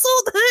do this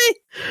all day.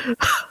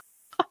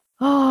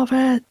 Oh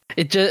man!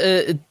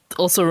 It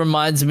also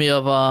reminds me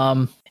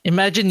of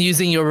imagine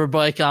using your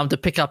robotic arm to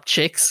pick up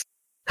chicks.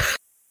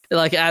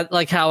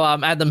 like how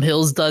Adam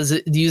Hills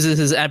uses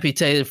his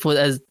amputated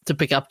foot to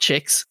pick up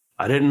chicks.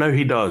 I didn't know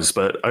he does,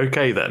 but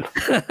okay then.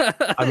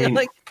 I mean,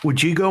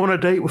 would you go on a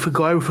date with a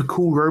guy with a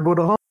cool robot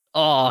arm?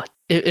 Oh,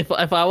 if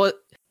I were...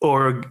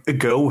 Or a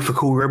girl with a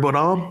cool robot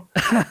arm?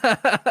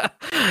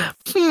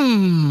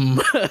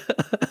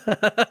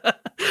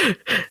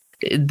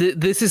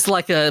 This is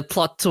like a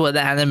plot to an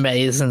anime,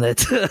 isn't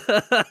it?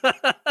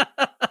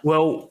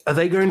 Well, are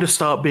they going to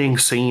start being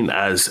seen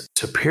as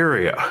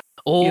superior?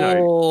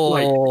 Oh,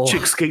 like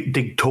chicks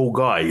dig tall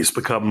guys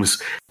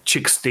becomes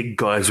chicks dig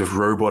guys with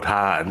robot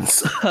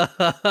hands.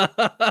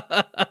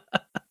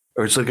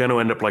 Or is it going to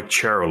end up like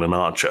Cheryl and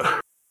Archer?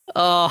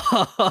 Oh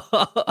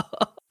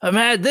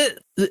man, this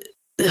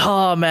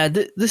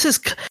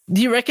is.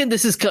 Do you reckon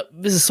this is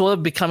sort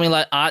of becoming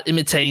like art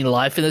imitating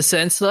life in a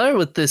sense, though,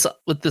 with this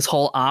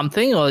whole arm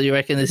thing, or do you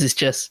reckon this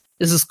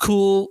is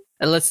cool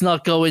and let's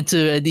not go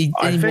into any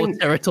more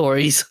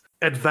territories?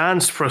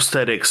 Advanced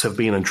prosthetics have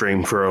been a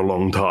dream for a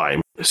long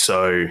time,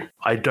 so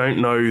I don't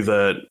know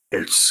that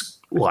it's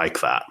like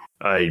that.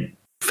 I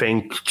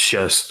think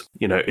just,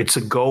 it's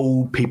a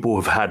goal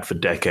people have had for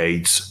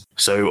decades,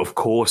 so of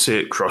course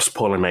it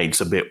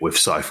cross-pollinates a bit with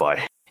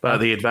sci-fi. But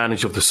the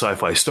advantage of the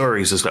sci-fi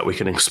stories is that we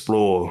can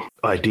explore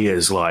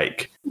ideas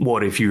like,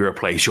 what if you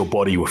replace your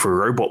body with a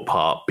robot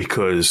part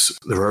because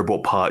the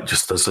robot part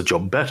just does the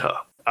job better?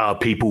 Are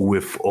people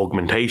with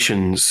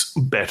augmentations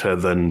better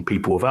than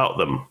people without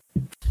them?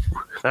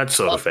 That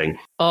sort of thing.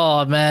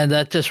 Oh man,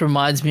 that just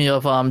reminds me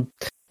of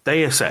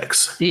Deus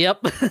Ex.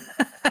 Yep.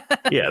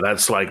 Yeah,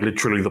 that's like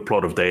literally the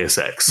plot of Deus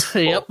Ex.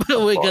 Yep.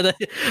 We're gonna.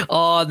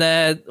 Oh,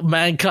 man,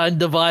 mankind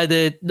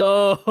divided.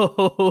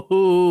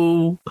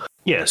 No.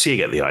 Yeah, so you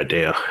get the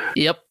idea.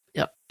 Yep.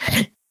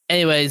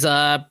 Anyways,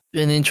 in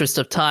the interest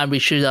of time, we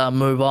should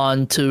move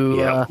on to.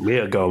 Yeah, we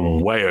are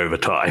going way over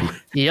time.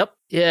 Yep.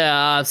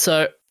 Yeah.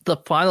 So the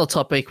final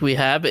topic we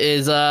have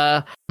is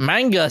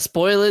manga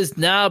spoilers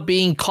now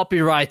being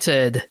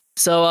copyrighted.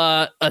 So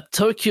a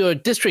Tokyo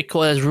District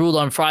Court has ruled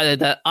on Friday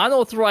that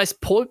unauthorized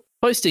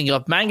posting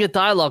of manga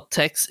dialogue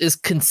text is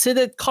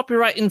considered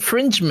copyright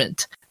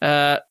infringement.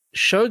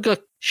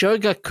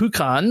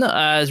 Shogakukan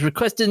has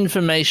requested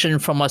information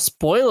from a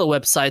spoiler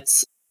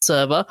website's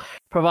server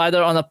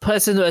provider on a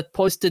person who had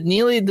posted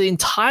nearly the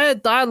entire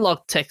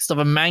dialogue text of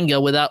a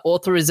manga without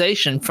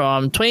authorization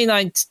from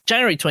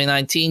January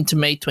 2019 to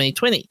May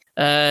 2020.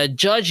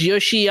 Judge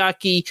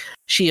Yoshiaki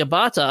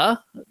Shiobata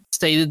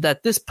stated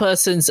that this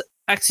person's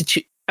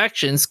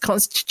actions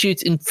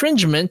constitute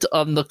infringement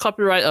of the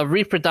copyright of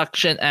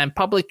reproduction and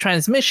public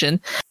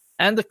transmission,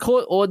 and the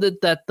court ordered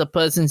that the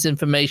person's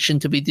information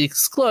to be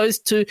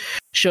disclosed to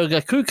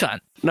Shogakukan.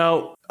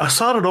 Now, I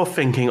started off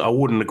thinking I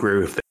wouldn't agree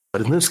with this,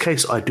 but in this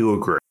case I do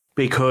agree,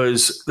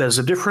 because there's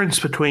a difference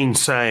between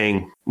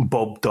saying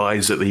Bob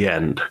dies at the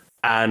end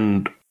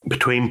and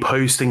between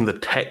posting the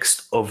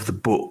text of the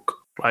book.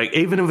 Like,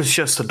 even if it's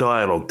just a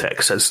dialogue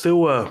text, that's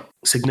still a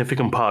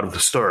significant part of the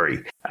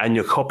story, and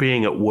you're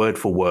copying it word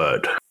for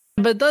word.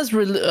 But it does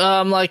really,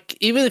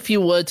 even if you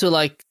were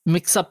to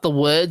mix up the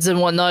words and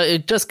whatnot,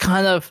 it just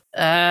kind of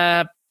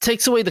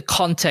takes away the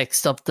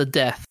context of the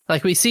death.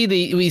 Like we see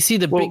the.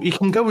 Well, you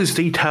can go as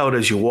detailed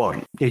as you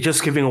want. You're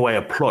just giving away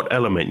a plot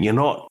element. You're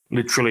not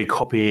literally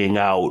copying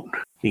out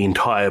the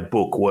entire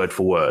book word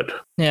for word.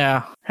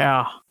 Yeah.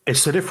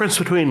 It's the difference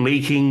between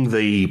leaking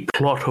the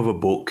plot of a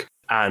book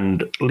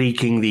and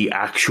leaking the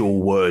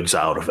actual words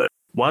out of it.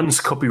 One's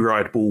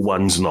copyrightable,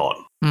 one's not.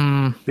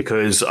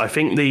 Because I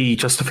think the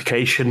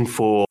justification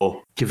for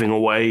giving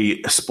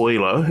away a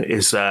spoiler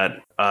is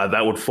that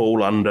that would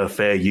fall under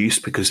fair use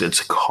because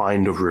it's a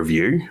kind of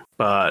review,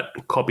 but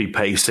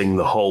copy-pasting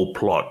the whole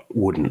plot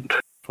wouldn't.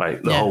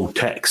 Like the whole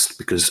text,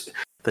 because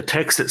the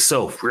text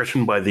itself,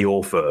 written by the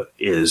author,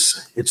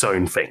 is its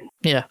own thing.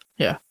 Yeah.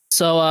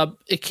 So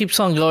it keeps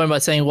on going by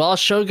saying, while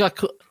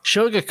Shogakukan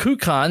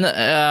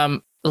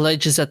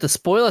alleges that the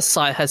spoiler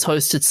site has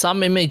hosted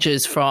some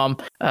images from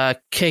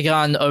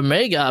Kegan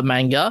Omega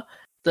manga,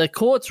 the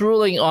court's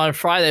ruling on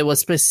Friday was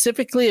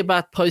specifically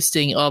about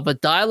posting of a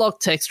dialogue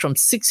text from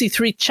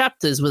 63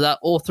 chapters without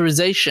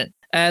authorization.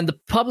 And the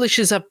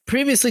publishers have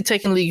previously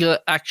taken legal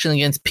action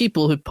against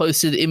people who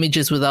posted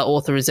images without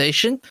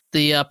authorization.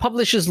 The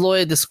publisher's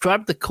lawyer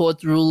described the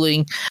court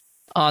ruling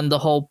on the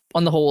whole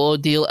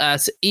ordeal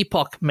as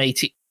epoch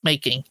making.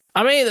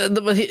 I mean,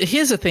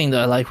 here's the thing,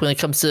 though, when it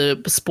comes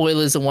to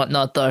spoilers and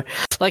whatnot, though.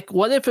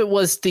 What if it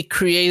was the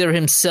creator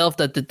himself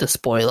that did the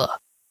spoiler?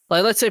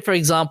 Let's say, for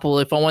example,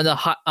 if I want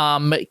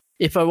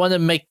to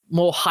make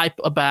more hype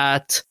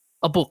about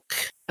a book,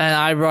 and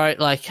I write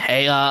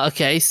hey,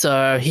 okay,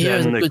 so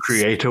here's... Then the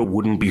creator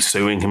wouldn't be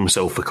suing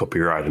himself for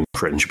copyright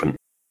infringement.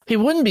 He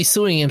wouldn't be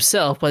suing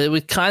himself, but it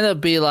would kind of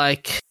be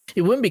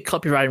it wouldn't be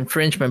copyright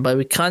infringement, but it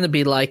would kind of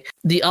be like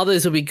the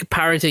others would be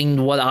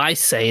parroting what I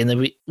say, and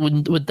then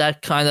would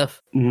that kind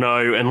of...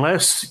 No,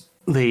 unless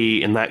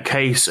the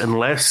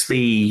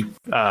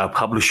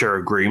publisher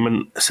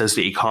agreement says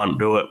that you can't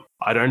do it,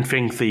 I don't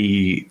think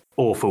the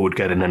author would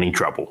get in any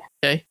trouble.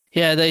 Okay.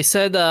 Yeah, they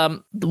said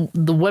the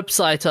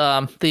website,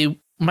 the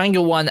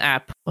Manga One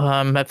app,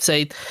 have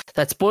said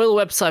that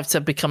spoiler websites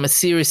have become a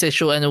serious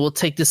issue, and it will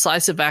take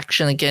decisive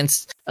action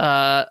against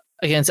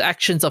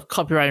actions of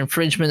copyright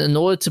infringement in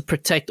order to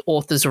protect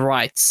authors'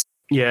 rights.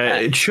 Yeah,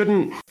 it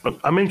shouldn't.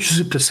 I'm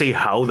interested to see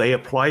how they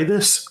apply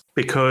this,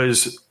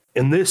 because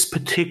in this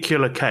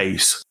particular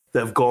case,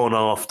 they've gone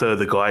after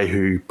the guy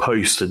who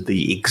posted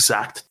the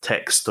exact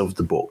text of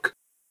the book.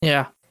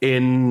 Yeah.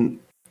 In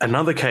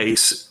another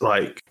case,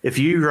 like if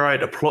you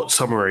write a plot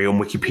summary on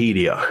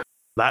Wikipedia,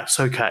 that's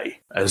okay,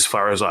 as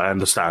far as I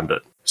understand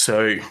it.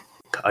 So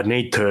I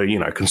need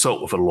to,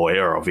 consult with a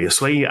lawyer,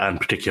 obviously, and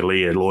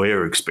particularly a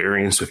lawyer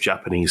experienced with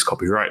Japanese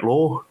copyright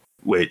law,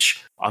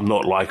 which I'm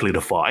not likely to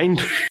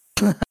find.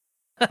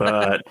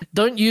 But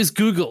don't use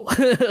Google.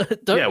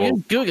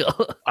 Use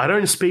Google. I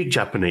don't speak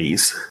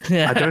Japanese.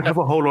 Yeah. I don't have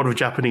a whole lot of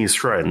Japanese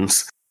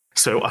friends,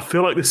 so I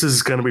feel like this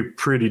is going to be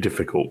pretty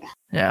difficult.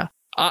 Yeah.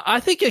 I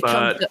think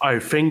I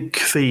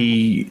think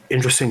the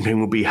interesting thing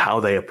will be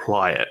how they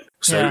apply it.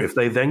 So if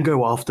they then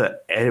go after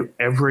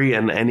every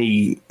and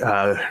any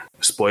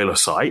spoiler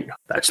site,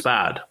 that's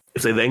bad.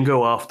 If they then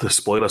go after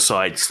spoiler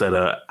sites that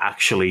are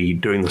actually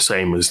doing the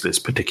same as this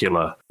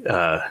particular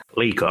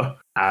leaker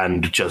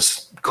and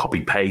just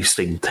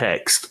copy-pasting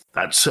text,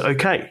 that's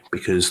okay,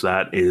 because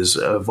that is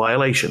a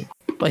violation.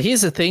 But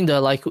here's the thing,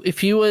 though. Like,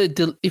 if you were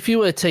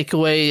to take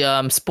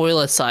away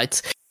spoiler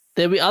sites,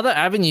 there'll be other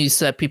avenues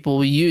that people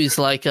will use.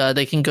 Like,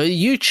 they can go to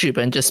YouTube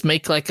and just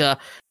make like a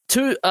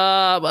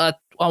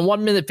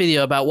 1 minute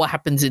video about what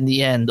happens in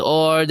the end,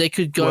 or they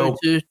could go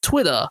to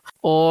Twitter,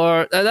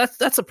 or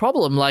that's a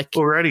problem. Like,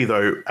 already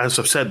though, as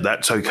I've said,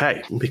 that's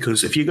okay,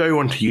 because if you go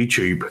onto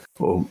YouTube,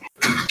 or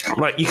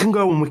like you can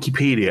go on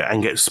Wikipedia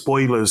and get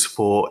spoilers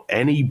for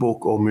any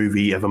book or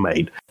movie ever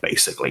made,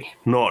 basically.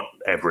 Not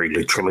every,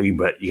 literally,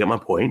 but you get my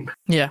point.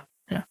 Yeah.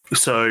 Yeah.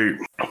 So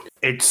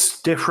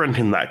it's different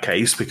in that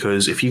case,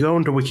 because if you go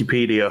onto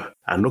Wikipedia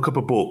and look up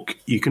a book,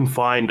 you can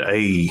find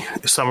a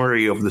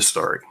summary of the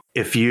story.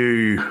 If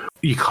you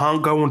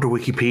can't go onto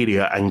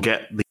Wikipedia and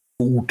get the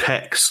full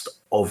text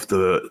of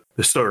the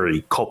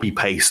story copy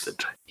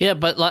pasted. Yeah,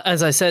 but like,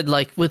 as I said,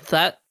 like with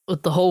the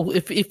whole,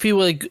 if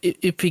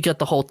you get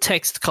the whole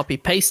text copy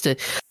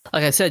pasted,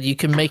 like I said, you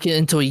can make it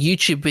into a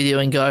YouTube video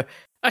and go,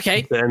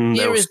 okay, then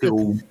they'll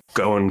still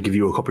go and give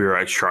you a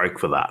copyright strike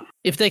for that.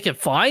 If they can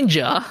find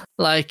you,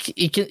 like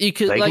you could.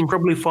 They can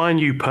probably find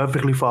you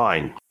perfectly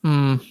fine.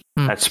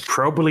 That's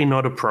probably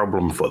not a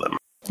problem for them.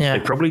 Yeah.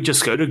 They probably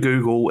just go to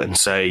Google and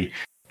say,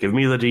 "Give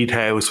me the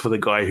details for the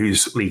guy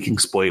who's leaking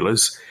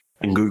spoilers,"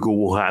 and Google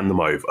will hand them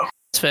over.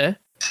 That's fair,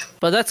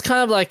 but that's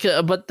kind of like,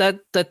 but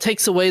that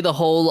takes away the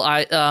whole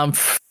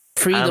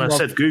freedom. And I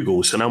said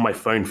Google, so now my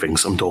phone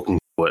thinks I'm talking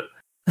to it.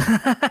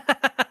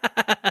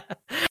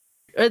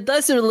 It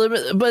does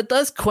limit, but it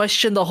does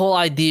question the whole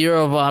idea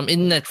of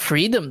internet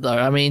freedom, though.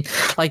 I mean,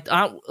 like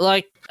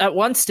at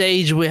one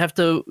stage we have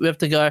to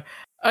go,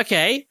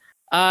 okay,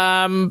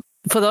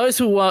 for those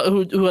who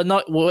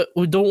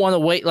don't want to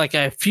wait like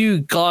a few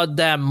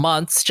goddamn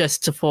months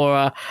just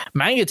for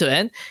manga to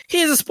end,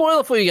 here's a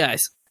spoiler for you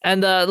guys,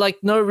 and like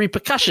no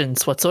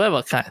repercussions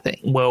whatsoever, kind of thing.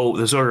 Well,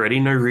 there's already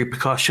no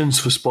repercussions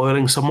for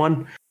spoiling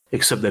someone,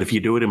 except that if you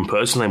do it in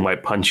person, they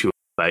might punch you in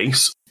the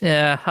face.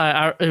 Yeah,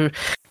 I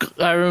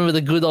remember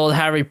the good old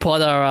Harry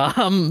Potter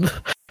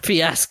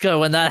fiasco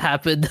when that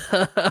happened.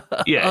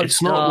 Yeah,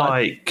 it's not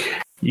like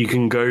you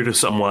can go to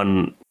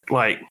someone,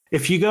 like,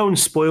 if you go and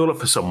spoil it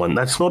for someone,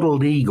 that's not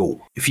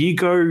illegal. If you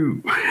go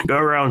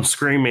around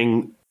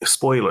screaming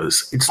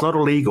spoilers, it's not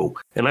illegal,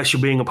 unless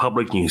you're being a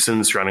public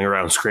nuisance running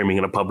around screaming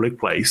in a public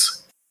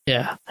place.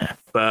 Yeah.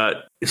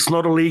 But it's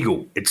not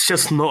illegal. It's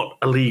just not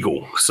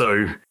illegal.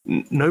 So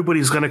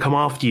nobody's going to come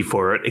after you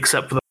for it,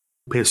 except for the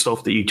pissed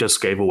off that you just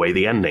gave away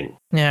the ending.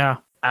 Yeah.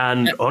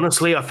 And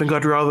honestly, I think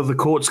I'd rather the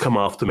courts come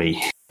after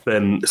me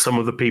than some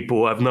of the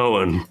people I've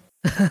known.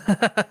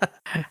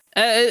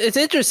 It's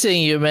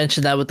interesting you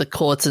mentioned that with the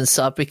courts and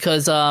stuff,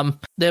 because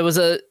there was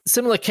a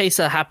similar case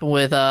that happened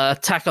with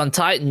Attack on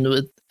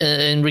Titan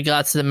in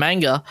regards to the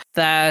manga,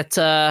 that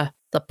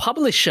the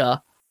publisher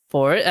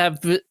for it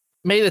have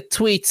made a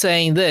tweet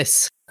saying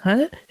this.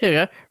 Here we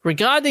go.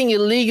 Regarding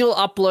illegal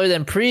upload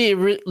and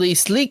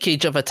pre-release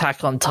leakage of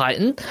Attack on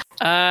Titan,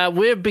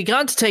 we've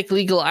begun to take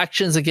legal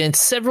actions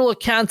against several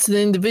accounts and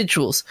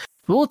individuals.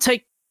 We will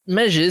take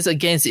measures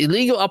against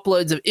illegal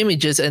uploads of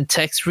images and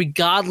text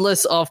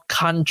regardless of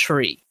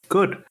country.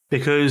 Good,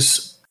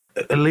 because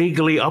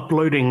illegally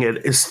uploading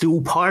it is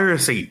still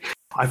piracy.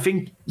 I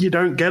think you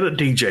don't get it,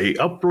 DJ.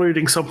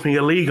 Uploading something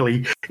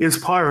illegally is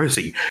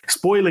piracy.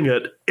 Spoiling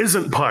it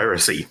isn't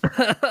piracy.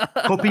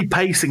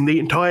 Copy-pasting the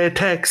entire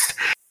text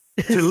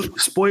to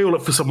spoil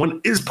it for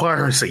someone is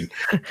piracy.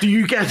 Do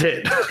you get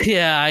it?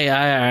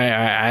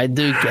 Yeah, I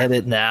do get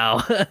it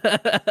now.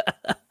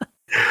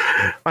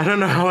 I don't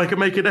know how I can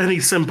make it any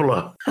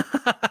simpler.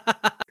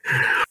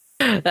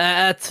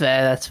 That's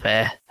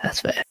fair.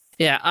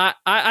 Yeah,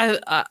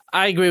 I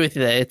agree with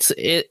you there.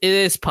 It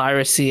is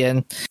piracy,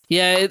 and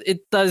yeah,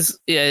 it does.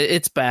 Yeah,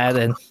 it's bad,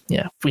 and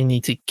yeah, we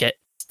need to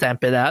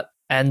stamp it out.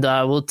 And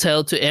I will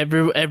tell to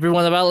every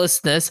one of our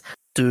listeners: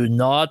 do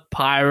not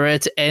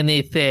pirate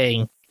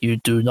anything. You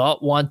do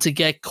not want to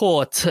get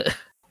caught.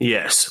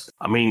 Yes,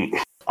 I mean,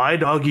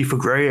 I'd argue for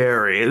grey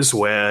areas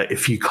where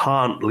if you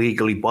can't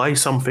legally buy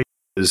something,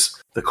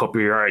 because the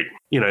copyright,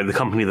 the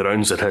company that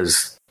owns it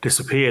has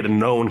disappeared and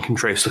no one can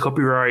trace the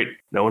copyright,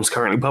 no one's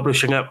currently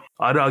publishing it,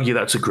 I'd argue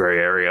that's a grey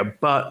area,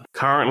 but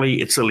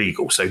currently it's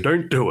illegal, so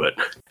don't do it.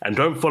 And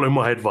don't follow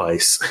my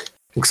advice,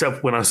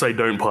 except when I say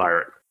don't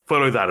pirate.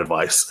 Follow that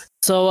advice.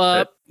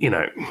 So,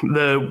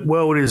 the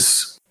world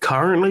is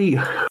currently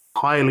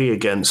highly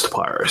against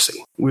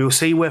piracy. We'll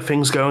see where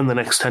things go in the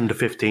next 10 to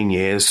 15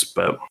 years,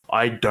 but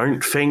I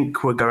don't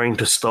think we're going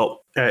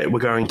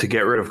to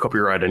get rid of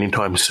copyright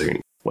anytime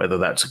soon. Whether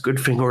that's a good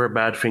thing or a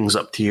bad thing's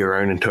up to your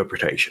own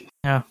interpretation.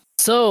 Yeah.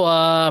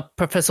 So,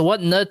 Professor, what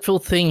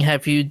nerdful thing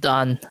have you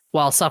done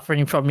while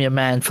suffering from your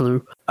man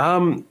flu?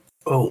 I've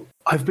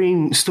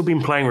still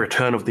been playing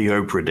Return of the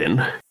Obra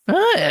Dinn.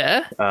 Oh,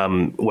 yeah.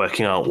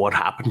 Working out what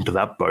happened to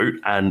that boat,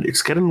 and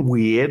it's getting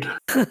weird.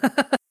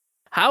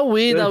 How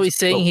weird are we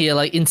saying here?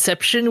 Like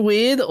Inception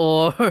weird,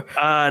 or?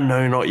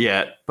 No, not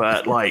yet.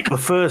 But the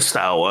first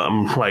hour,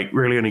 I'm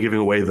really only giving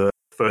away the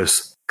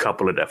first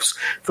couple of deaths.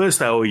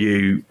 First hour,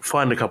 you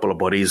find a couple of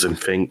bodies and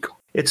think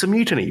it's a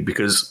mutiny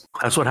because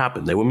that's what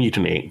happened. They were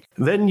mutinying.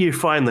 Then you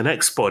find the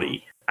next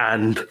body,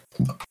 and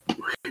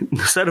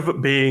instead of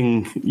it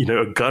being,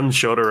 a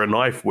gunshot or a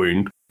knife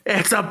wound,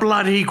 it's a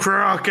bloody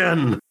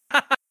kraken.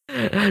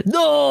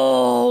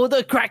 No,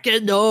 the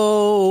kraken!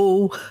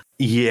 No.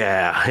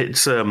 Yeah,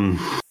 it's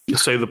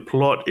so the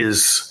plot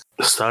is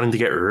starting to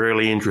get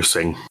really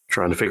interesting.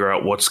 Trying to figure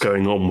out what's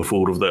going on with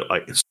all of that.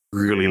 It's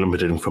really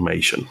limited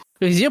information.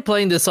 Because you're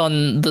playing this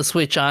on the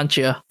Switch, aren't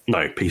you?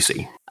 No,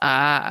 PC.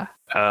 Ah.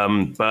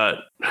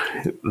 But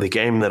the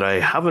game that I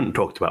haven't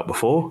talked about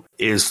before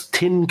is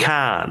Tin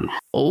Can.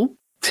 Oh?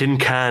 Tin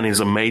Can is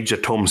a Major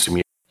Tom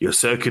simulator. Your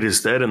circuit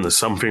is dead and there's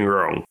something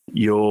wrong.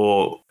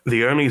 You're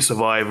the only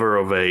survivor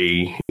of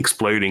a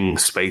exploding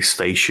space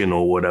station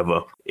or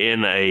whatever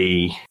in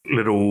a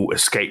little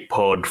escape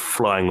pod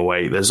flying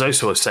away. There's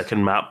also a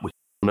second map with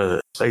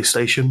a space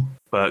station,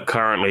 but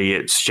currently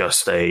it's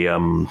just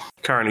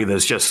currently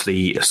there's just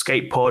the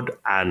escape pod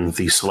and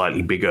the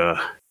slightly bigger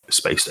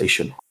space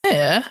station.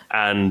 Yeah.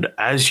 And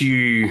as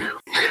you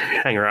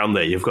hang around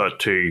there, you've got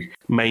to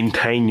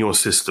maintain your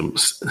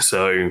systems.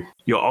 So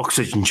your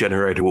oxygen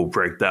generator will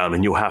break down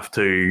and you'll have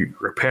to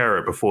repair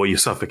it before you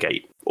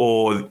suffocate.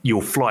 Or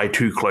you'll fly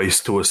too close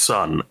to a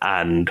sun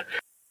and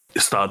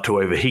start to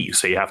overheat.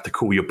 So you have to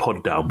cool your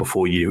pod down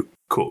before you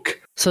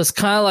cook. So it's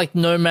kind of like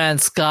No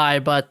Man's Sky,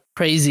 but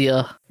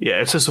crazier.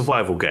 Yeah, it's a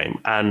survival game.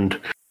 And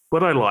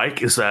what I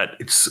like is that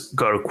it's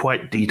got a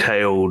quite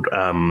detailed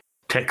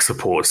tech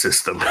support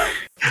system.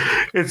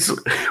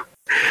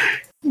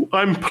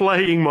 I'm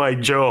playing my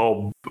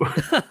job.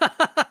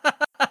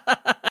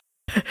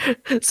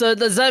 So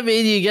does that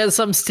mean you get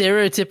some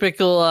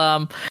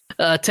stereotypical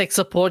tech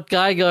support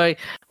guy going,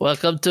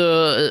 welcome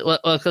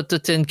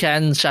to Tin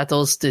Can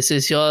Shuttles, this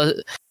is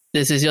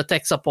your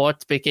tech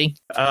support speaking?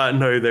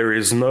 No, there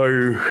is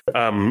no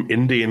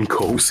Indian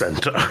call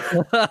center.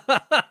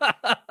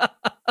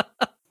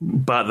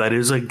 But that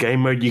is a game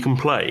mode you can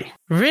play.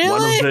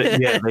 Really?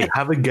 They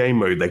have a game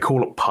mode. They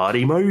call it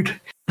party mode,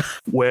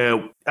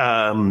 where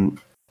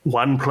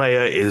one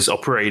player is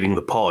operating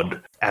the pod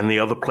and the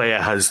other player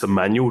has the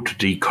manual to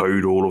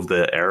decode all of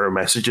the error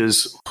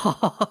messages.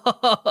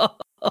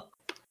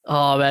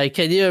 Oh man,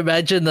 can you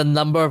imagine the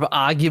number of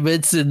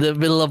arguments in the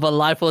middle of a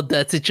life or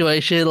death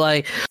situation?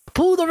 Like,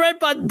 pull the red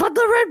button, but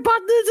the red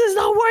button is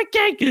not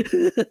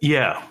working.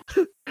 Yeah.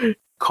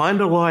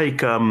 Kind of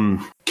like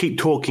keep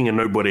talking and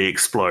nobody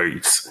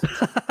explodes.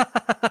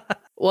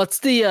 What's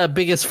the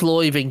biggest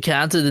flaw you've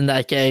encountered in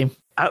that game?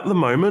 At the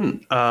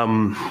moment,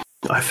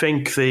 I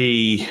think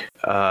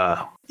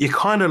you're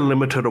kind of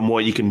limited on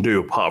what you can do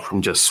apart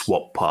from just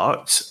swap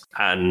parts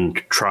and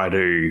try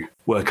to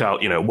work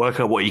out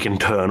what you can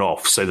turn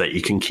off so that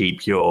you can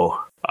keep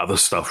your other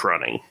stuff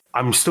running.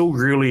 I'm still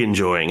really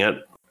enjoying it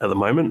at the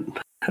moment.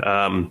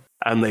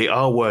 And they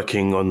are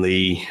working on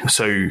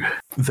their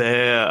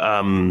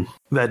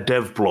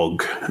dev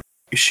blog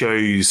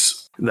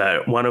shows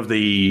that one of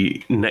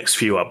the next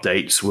few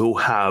updates will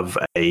have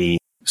a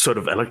sort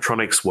of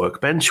electronics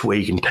workbench where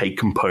you can take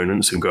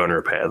components and go and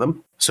repair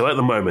them. So at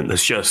the moment,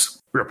 let's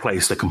just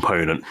replace the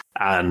component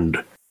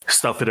and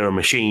stuff it in a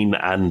machine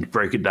and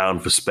break it down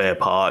for spare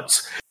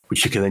parts,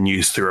 which you can then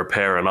use to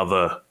repair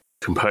another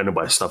component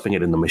by stuffing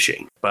it in the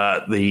machine.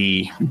 But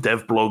the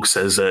dev blog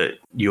says that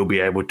you'll be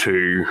able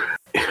to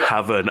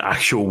have an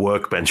actual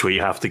workbench where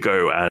you have to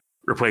go and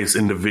replace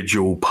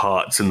individual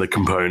parts in the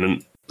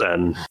component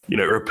and,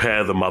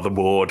 repair the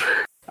motherboard.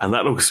 And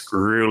that looks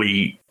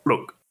really...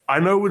 Look, I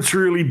know it's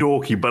really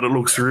dorky, but it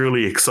looks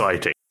really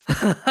exciting.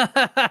 But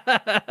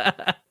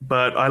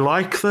I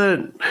like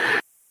that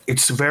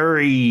it's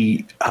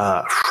very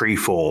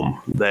freeform.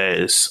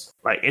 There's,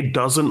 it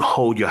doesn't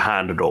hold your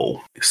hand at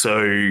all.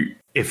 So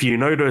if you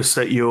notice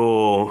that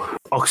your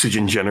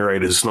oxygen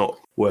generator is not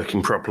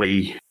working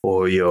properly,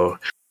 or your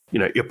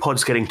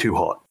pod's getting too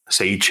hot,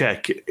 so you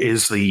check,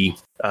 is the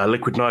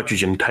liquid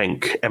nitrogen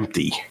tank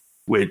empty?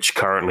 Which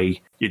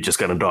currently you're just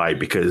going to die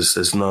because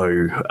there's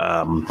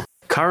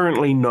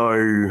currently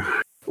no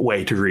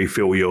way to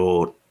refill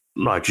your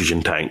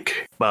nitrogen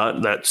tank.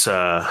 But that's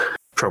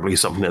probably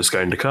something that's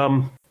going to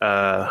come.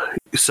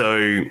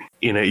 So,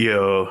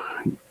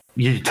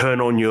 you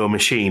turn on your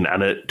machine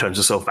and it turns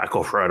itself back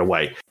off right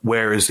away.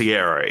 Where is the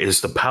error?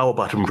 Is the power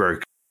button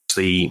broken? Is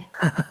the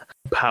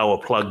power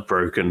plug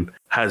broken?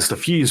 Has the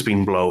fuse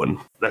been blown?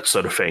 That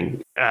sort of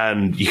thing.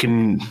 And you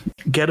can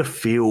get a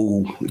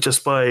feel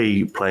just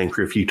by playing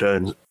for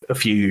a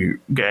few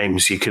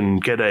games. You can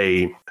get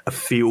a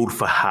feel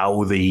for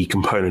how the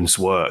components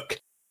work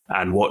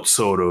and what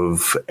sort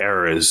of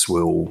errors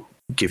will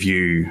give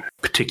you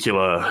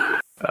particular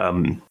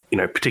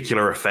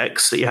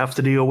effects that you have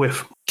to deal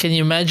with. Can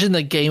you imagine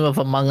a game of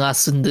Among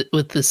Us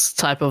with this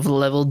type of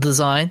level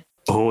design?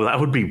 Oh, that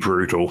would be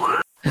brutal.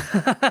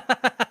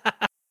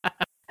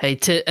 Hey,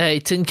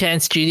 Tin Can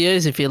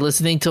Studios, if you're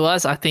listening to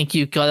us, I think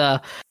you've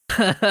got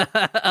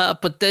a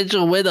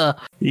potential winner.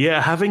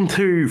 Yeah, having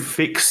to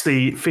fix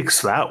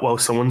that while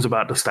someone's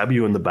about to stab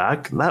you in the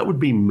back, that would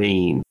be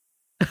mean.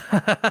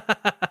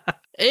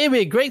 It'd be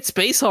a great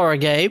space horror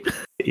game.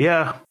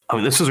 Yeah, I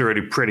mean, this is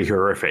already pretty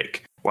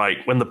horrific.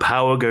 Like, when the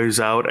power goes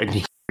out and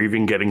you're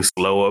even getting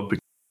slower because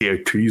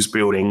CO2's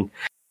building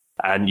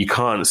and you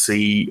can't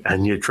see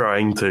and you're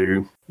trying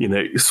to,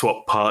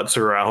 swap parts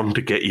around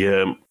to get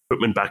your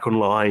equipment back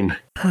online.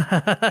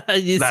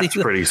 That's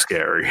pretty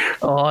scary.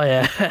 Oh,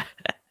 yeah.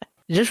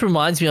 It just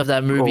reminds me of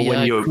that movie. Or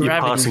when you're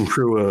passing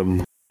through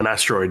an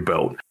asteroid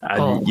belt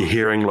and you're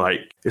hearing,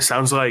 it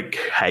sounds like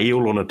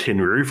hail on a tin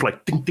roof,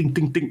 like ding, ding,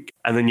 ding, ding.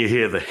 And then you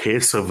hear the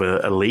hiss of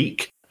a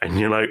leak and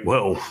you're like,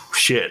 well,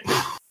 shit.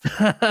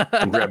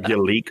 And grab your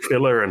leak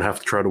filler and have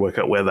to try to work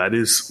out where that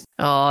is.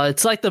 Oh,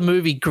 it's like the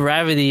movie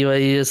Gravity where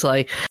you're just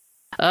like,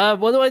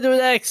 what do I do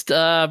next?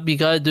 You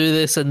gotta do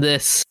this and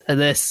this and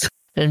this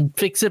and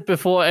fix it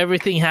before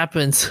everything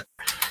happens.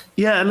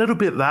 Yeah, a little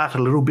bit that,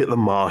 a little bit The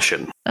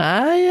Martian.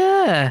 Ah,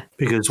 yeah.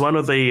 Because one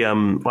of the,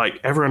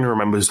 everyone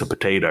remembers the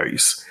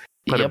potatoes,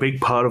 but a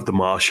big part of The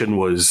Martian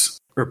was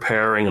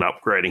repairing and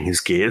upgrading his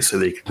gear so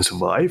they can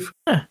survive.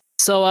 Huh.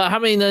 So how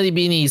many Nerdy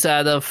Beanies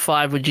out of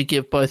 5 would you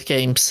give both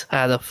games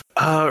out of?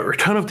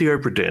 Return of the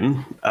Obra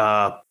Dinn,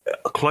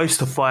 close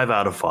to 5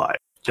 out of 5,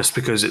 just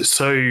because it's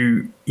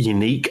so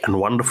unique and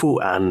wonderful,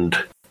 and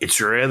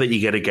it's rare that you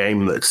get a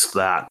game that's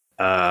that,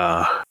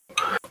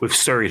 with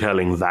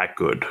storytelling that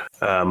good.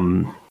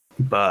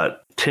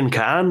 But Tin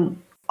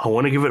Can, I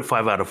want to give it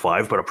 5 out of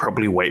 5, but I'll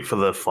probably wait for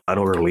the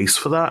final release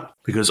for that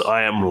because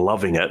I am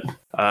loving it.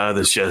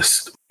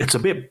 It's a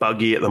bit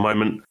buggy at the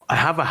moment. I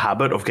have a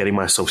habit of getting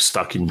myself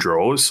stuck in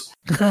drawers.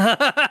 I'll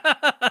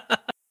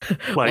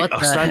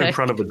stand in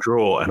front of a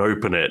drawer and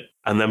open it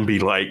and then be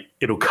like,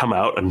 it'll come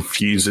out and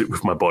fuse it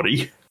with my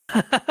body.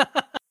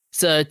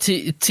 So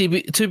to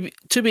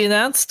be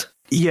announced?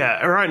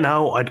 Yeah, right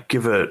now I'd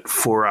give it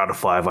 4 out of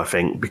 5, I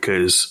think,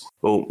 because,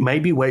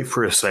 maybe wait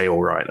for a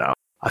sale right now.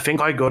 I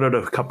think I got it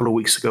a couple of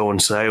weeks ago on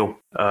sale,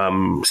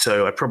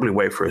 so I'd probably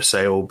wait for a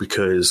sale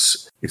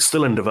because it's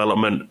still in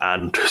development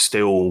and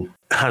still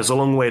has a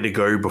long way to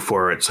go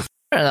before it's...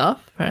 Fair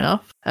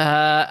enough.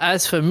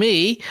 As for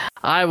me,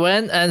 I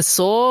went and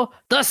saw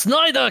The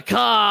Snyder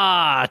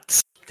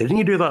Cut! Didn't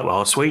you do that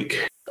last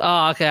week?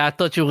 Oh, okay. I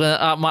thought you were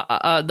going to...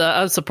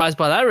 I was surprised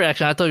by that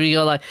reaction. I thought you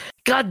were like,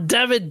 God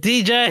damn it,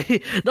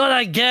 DJ!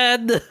 Not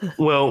again!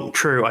 Well,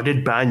 true. I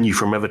did ban you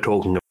from ever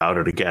talking about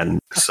it again,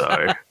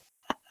 so...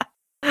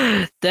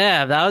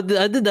 Damn, I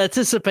didn't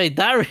anticipate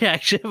that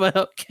reaction, but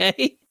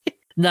okay.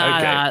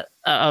 Nah,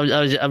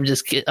 I'm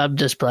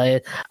just playing.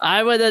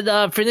 I went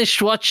and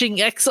finished watching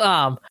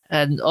X-Arm,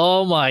 and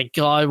oh my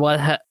god,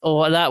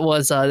 that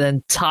was an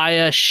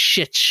entire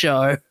shit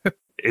show.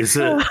 Is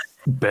it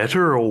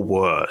better or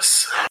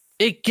worse?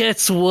 It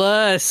gets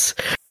worse.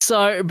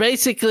 So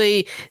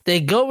basically, they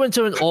go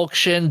into an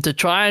auction to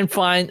try and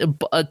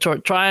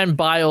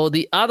buy all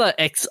the other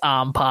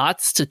X-Arm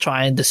parts to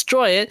try and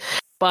destroy it.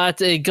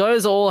 But it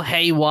goes all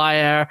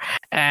haywire,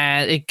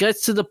 and it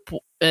gets to the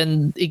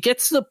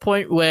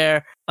point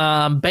where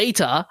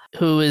Beta,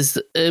 who is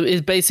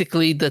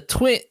basically the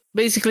twin,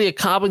 basically a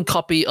carbon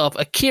copy of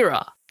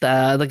Akira,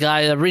 the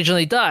guy that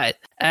originally died,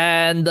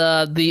 and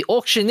the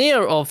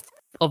auctioneer of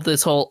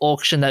this whole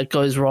auction that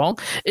goes wrong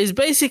is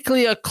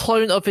basically a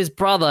clone of his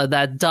brother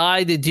that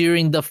died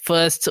during the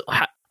first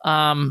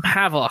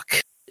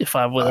Havoc. if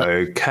I would.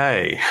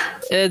 Okay.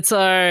 And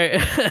so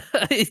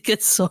it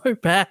gets so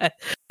bad.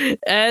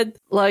 And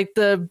like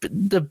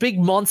the big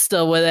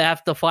monster where they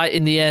have to fight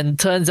in the end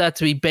turns out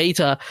to be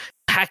Beta,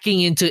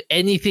 hacking into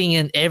anything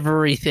and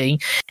everything,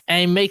 and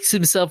he makes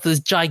himself this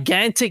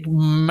gigantic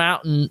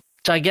mountain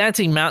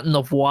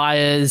of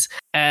wires,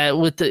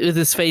 with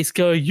his face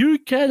going, "You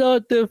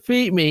cannot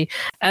defeat me."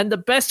 And the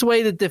best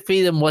way to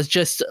defeat him was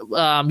just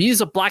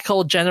use a black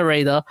hole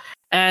generator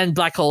and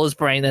black hole his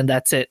brain, and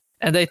that's it.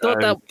 And they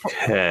thought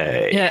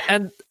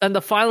and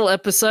the final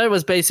episode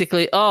was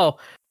basically,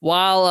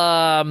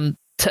 while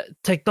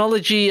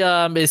technology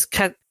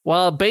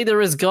while Beta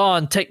is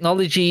gone,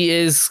 technology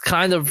is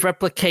kind of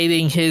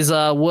replicating his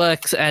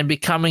works and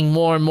becoming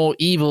more and more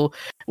evil,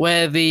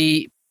 where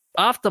the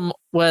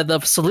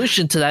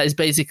solution to that is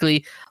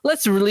basically,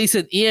 let's release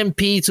an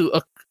EMP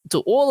to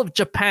all of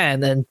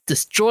Japan and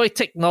destroy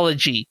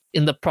technology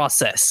in the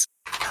process.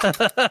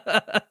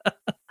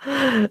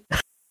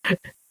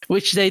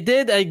 Which they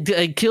did,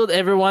 and killed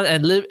everyone,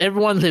 and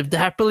everyone lived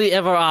happily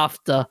ever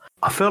after.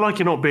 I feel like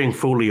you're not being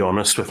fully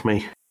honest with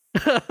me.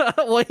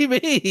 What do you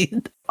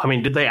mean? I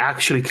mean, did they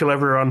actually kill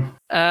everyone?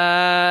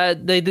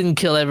 They didn't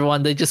kill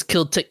everyone. They just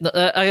killed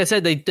like I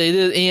said, they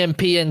did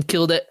EMP and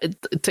killed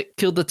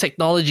the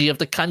technology of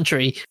the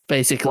country,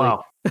 basically.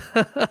 Wow.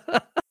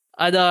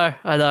 I know.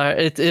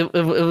 It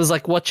was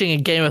like watching a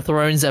Game of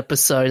Thrones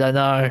episode. I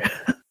know.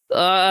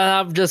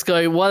 I'm just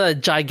going, what a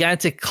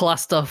gigantic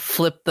cluster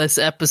flip this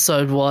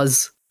episode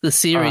was. The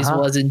series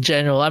was in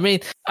general. I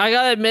mean, I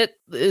gotta admit,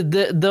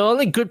 the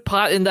only good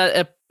part in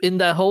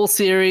that whole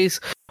series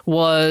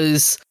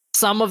was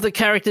some of the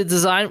character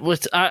design,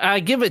 which I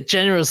give it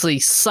generously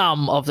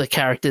some of the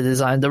character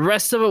design. The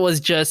rest of it was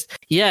just,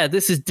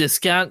 this is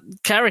discount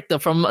character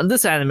from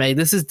this anime,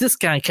 this is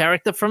discount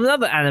character from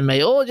another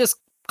anime, or just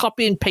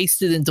copy and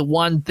paste it into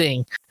one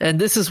thing. And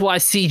this is why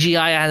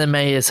CGI anime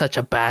is such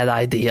a bad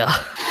idea.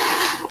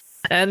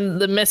 And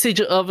the message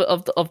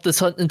of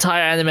this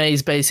entire anime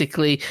is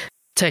basically,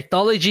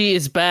 technology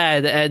is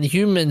bad and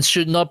humans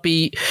should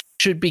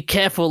be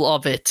careful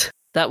of it.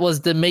 That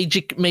was the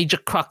major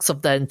crux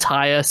of the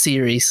entire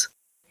series.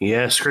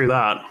 Yeah, screw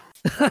that.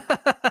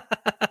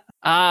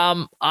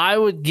 I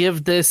would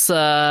give this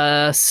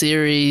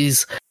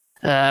series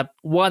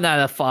 1 out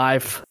of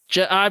 5.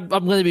 I'm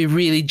going to be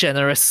really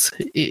generous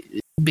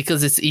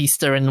because it's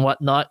Easter and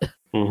whatnot.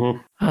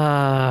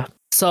 Mm-hmm.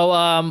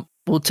 So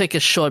we'll take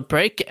a short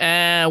break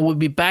and we'll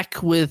be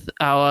back with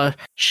our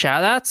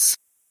shout-outs,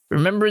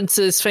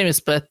 remembrances, famous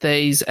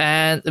birthdays,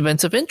 and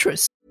events of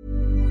interest.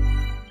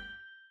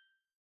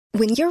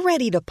 When you're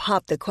ready to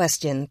pop the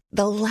question,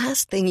 the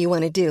last thing you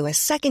want to do is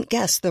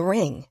second-guess the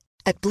ring.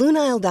 At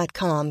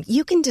BlueNile.com,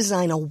 you can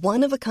design a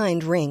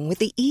one-of-a-kind ring with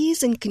the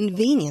ease and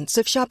convenience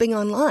of shopping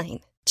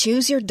online.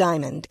 Choose your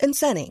diamond and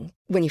setting.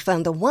 When you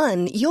find the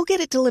one, you'll get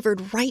it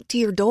delivered right to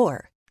your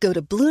door. Go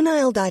to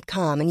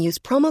BlueNile.com and use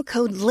promo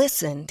code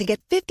LISTEN to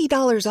get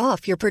 $50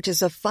 off your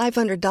purchase of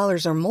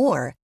 $500 or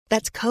more.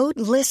 That's code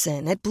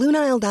LISTEN at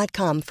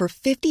BlueNile.com for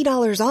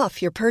 $50 off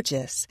your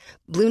purchase.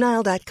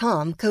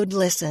 BlueNile.com, code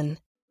LISTEN.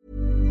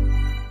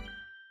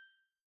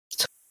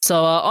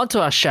 So on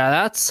to our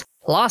shout-outs.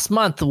 Last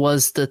month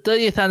was the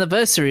 30th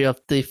anniversary of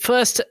the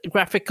first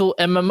graphical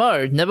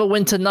MMO,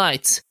 Neverwinter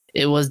Nights.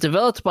 It was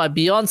developed by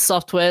Beyond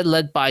Software,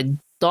 led by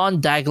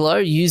Don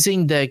Daglow,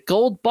 using their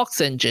Gold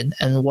Box engine,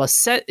 and was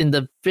set in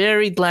the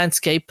varied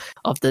landscape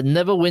of the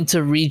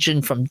Neverwinter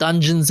region from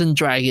Dungeons &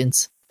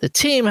 Dragons. The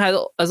team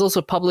has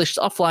also published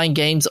offline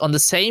games on the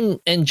same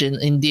engine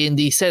in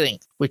D&D setting,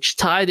 which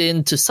tied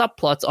into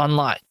subplots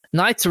online.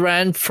 Nights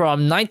ran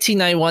from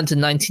 1991 to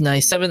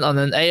 1997 on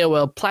an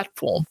AOL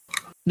platform.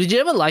 Did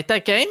you ever like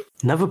that game?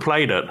 Never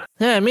played it.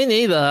 Yeah, me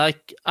neither.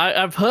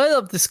 I've heard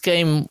of this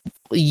game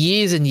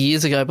years and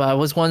years ago, but I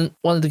was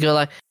wanted to go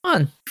like,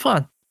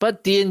 fun.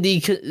 But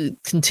D&D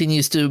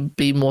continues to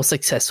be more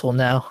successful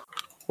now.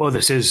 Well,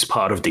 this is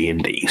part of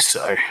D&D,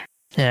 so...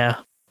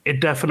 Yeah.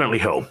 It definitely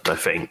helped, I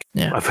think.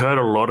 Yeah. I've heard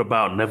a lot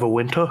about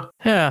Neverwinter.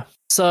 Yeah.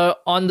 So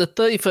on the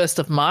 31st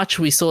of March,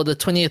 we saw the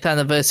 20th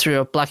anniversary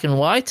of Black and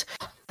White.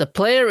 The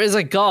player is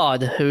a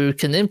god who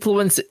can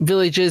influence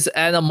villages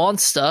and a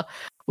monster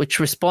which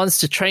responds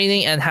to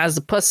training and has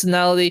a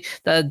personality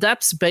that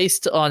adapts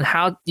based on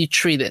how you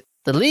treat it.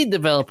 The lead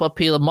developer,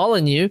 Peter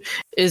Molyneux,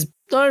 is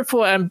known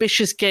for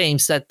ambitious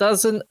games that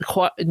doesn't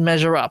quite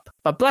measure up.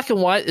 But Black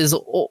and White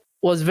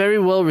was very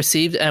well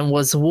received and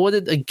was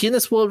awarded a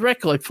Guinness World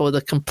Record for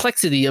the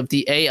complexity of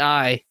the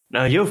AI.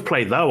 Now, you've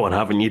played that one,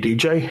 haven't you,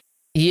 DJ?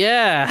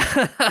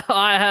 Yeah,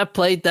 I have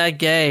played that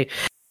game.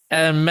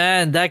 And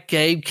man, that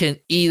game can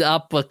eat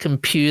up a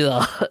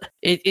computer.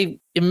 It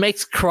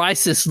makes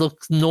Crysis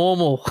look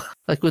normal.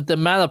 Like with the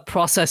amount of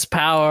process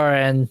power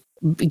and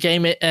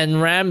game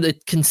and RAM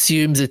it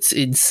consumes, it's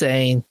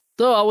insane.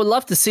 Though I would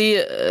love to see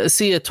a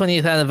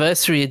 20th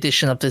anniversary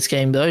edition of this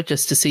game, though,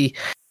 just to see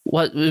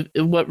what would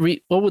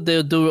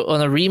they do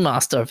on a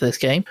remaster of this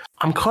game.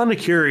 I'm kind of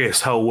curious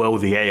how well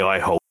the AI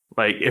holds.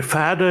 Like, if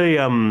I had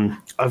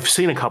I've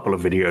seen a couple of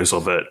videos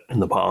of it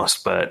in the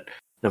past, but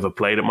Never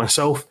played it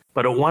myself,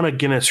 but it won a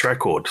Guinness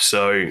record.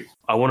 So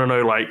I want to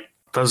know, like,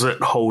 does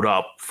it hold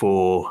up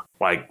for,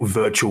 like,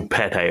 virtual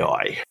pet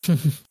AI?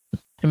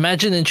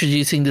 Imagine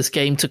introducing this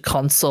game to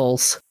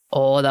consoles.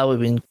 Oh, that would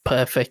have been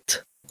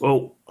perfect.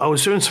 Well, I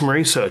was doing some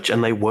research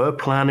and they were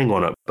planning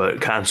on it,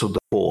 but cancelled the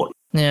port.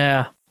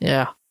 Yeah.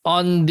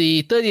 On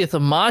the 30th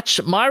of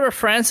March, Myra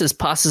Francis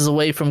passes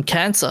away from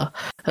cancer.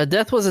 Her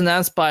death was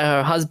announced by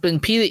her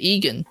husband, Peter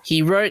Egan.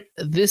 He wrote,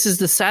 "This is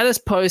the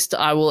saddest post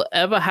I will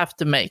ever have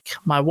to make.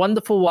 My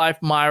wonderful wife,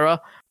 Myra,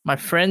 my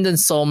friend and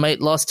soulmate,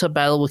 lost her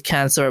battle with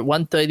cancer at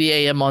 1:30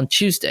 a.m. on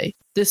Tuesday.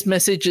 This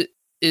message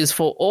is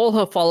for all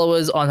her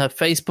followers on her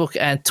Facebook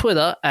and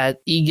Twitter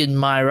at Egan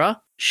Myra.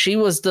 She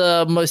was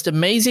the most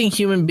amazing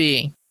human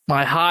being.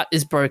 My heart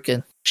is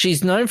broken."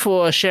 She's known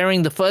for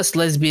sharing the first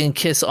lesbian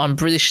kiss on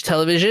British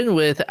television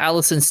with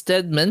Alison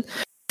Steadman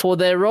for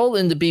their role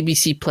in the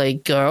BBC play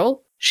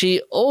Girl.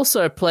 She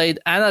also played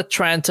Anna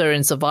Tranter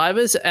in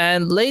Survivors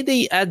and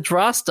Lady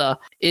Adrasta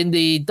in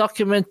the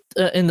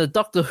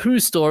Doctor Who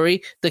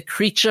story The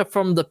Creature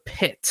from the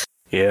Pit.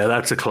 Yeah,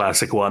 that's a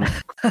classic one.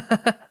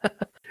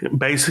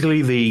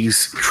 Basically,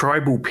 these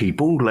tribal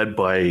people, led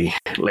by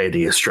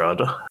Lady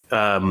Estrada,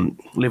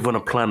 live on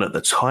a planet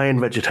that's high in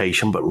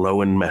vegetation but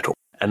low in metal.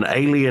 An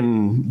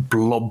alien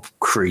blob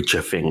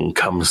creature thing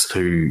comes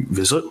to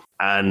visit,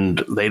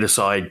 and they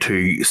decide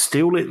to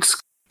steal its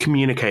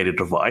communicator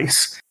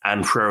device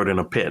and throw it in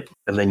a pit,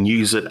 and then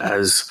use it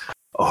as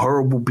a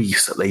horrible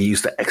beast that they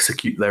use to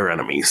execute their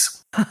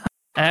enemies.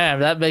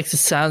 That makes it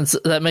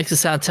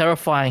sound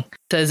terrifying.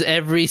 Says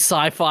every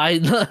sci-fi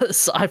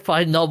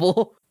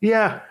novel.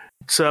 Yeah,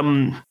 it's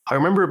I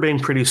remember it being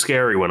pretty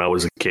scary when I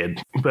was a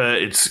kid,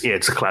 but it's a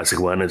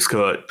classic one. It's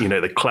got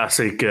the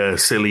classic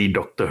silly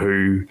Doctor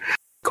Who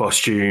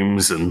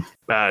costumes and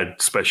bad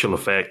special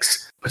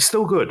effects, but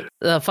still good.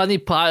 The funny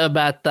part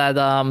about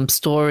that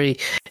story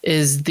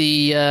is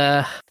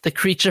the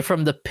creature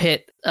from the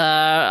pit.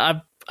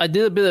 I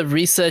did a bit of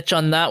research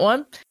on that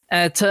one,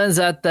 and it turns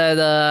out that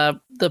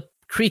the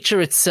creature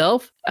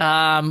itself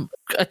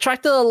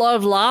attracted a lot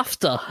of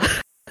laughter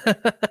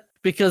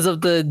because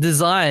of the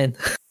design.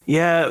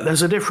 Yeah,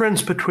 there's a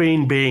difference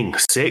between being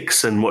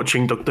 6 and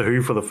watching Doctor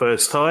Who for the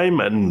first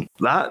time and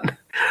that.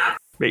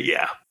 But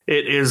yeah,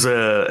 it is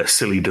a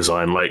silly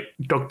design. Like,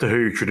 Doctor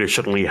Who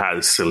traditionally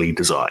has silly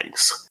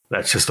designs.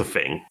 That's just a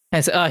thing.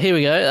 And so, here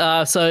we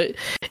go. So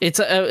it's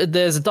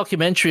there's a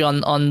documentary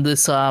on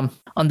this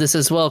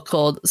as well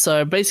called.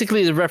 So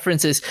basically, the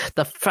reference is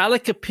the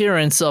phallic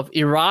appearance of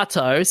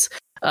Eratos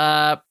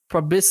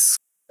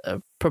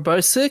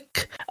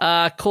Proboscis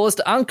caused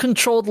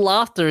uncontrolled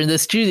laughter in the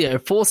studio,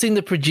 forcing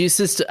the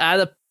producers to add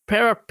a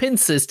pair of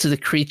pincers to the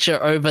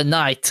creature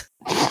overnight.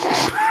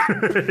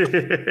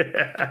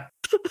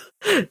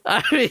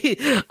 I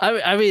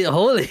mean,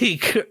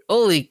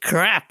 holy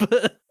crap!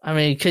 I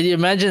mean, can you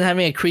imagine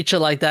having a creature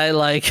like that?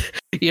 Like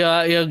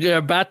you're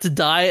about to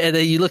die, and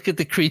then you look at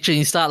the creature and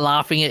you start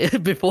laughing at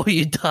it before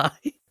you die.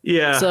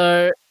 Yeah.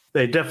 So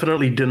they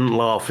definitely didn't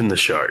laugh in the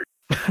show.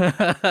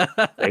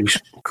 They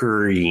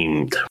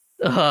screamed.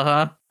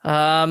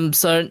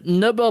 So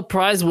Nobel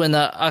Prize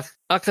winner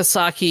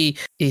Akasaki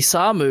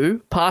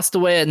Isamu passed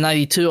away at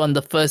 92 on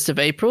the 1st of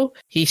April.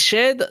 He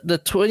shared the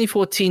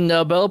 2014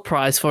 Nobel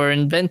Prize for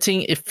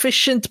inventing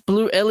efficient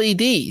blue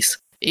LEDs.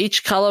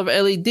 Each color of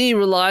LED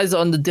relies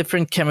on the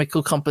different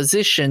chemical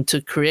composition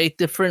to create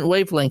different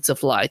wavelengths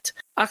of light.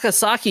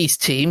 Akasaki's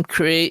team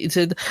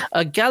created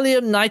a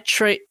gallium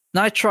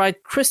nitride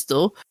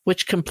crystal,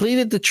 which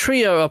completed the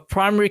trio of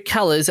primary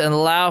colors and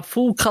allow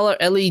full color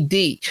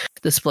LED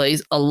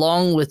displays,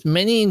 along with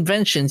many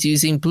inventions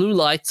using blue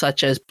light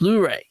such as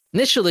Blu-ray.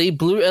 Initially,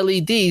 blue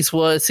LEDs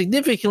were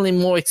significantly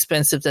more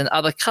expensive than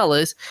other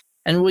colors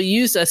and were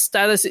used as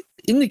status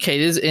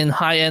indicators in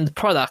high-end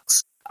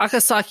products.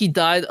 Akasaki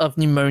died of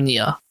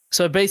pneumonia.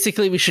 So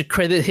basically, we should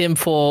credit him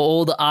for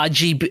all the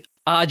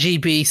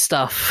RGB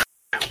stuff.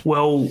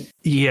 Well,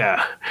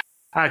 yeah.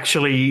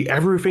 Actually,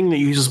 everything that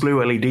uses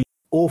blue LED is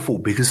awful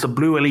because the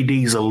blue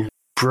LEDs are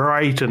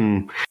bright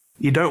and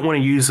you don't want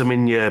to use them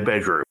in your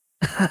bedroom.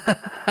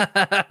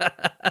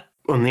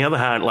 On the other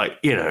hand,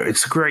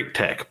 it's great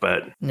tech,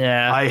 but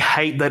yeah, I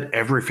hate that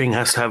everything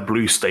has to have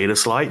blue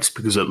status lights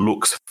because it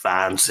looks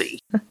fancy.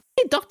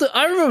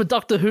 I remember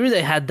Doctor Who,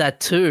 they had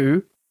that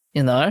too,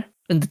 in the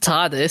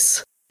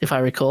TARDIS, if I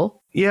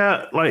recall.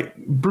 Yeah,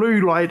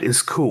 blue light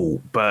is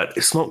cool, but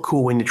it's not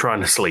cool when you're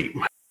trying to sleep.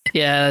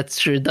 Yeah, that's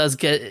true.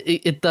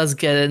 It does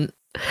get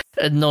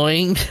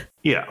annoying.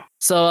 Yeah.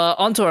 So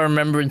on to our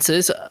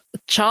remembrances.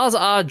 Charles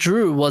R.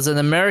 Drew was an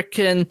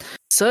American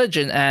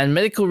surgeon and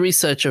medical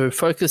researcher who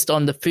focused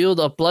on the field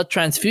of blood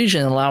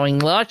transfusion, allowing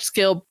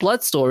large-scale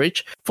blood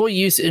storage for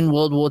use in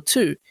World War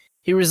II.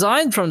 He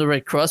resigned from the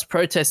Red Cross,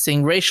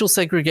 protesting racial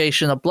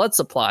segregation of blood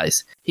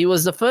supplies. He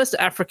was the first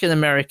African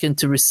American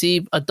to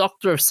receive a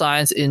Doctor of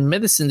Science in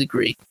Medicine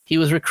degree. He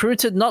was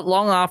recruited not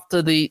long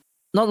after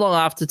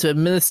to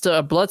administer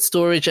a blood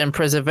storage and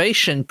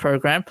preservation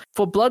program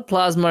for blood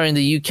plasma in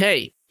the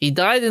UK. He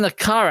died in a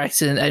car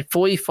accident at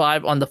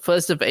 45 on the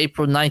 1st of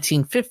April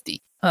 1950.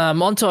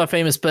 On to our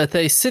famous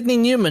birthday. Sidney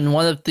Newman,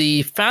 one of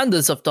the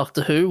founders of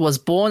Doctor Who, was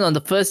born on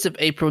the 1st of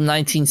April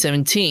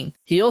 1917.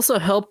 He also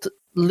helped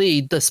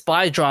lead the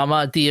spy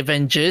drama The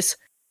Avengers,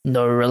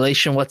 no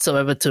relation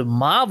whatsoever to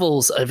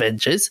Marvel's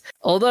Avengers.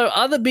 Although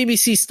other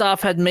BBC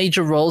staff had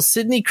major roles,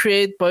 Sidney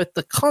created both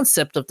the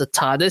concept of the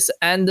TARDIS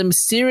and the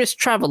mysterious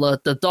traveller,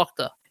 the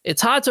Doctor.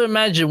 It's hard to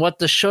imagine what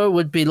the show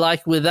would be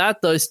like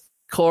without those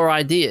core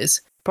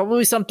ideas.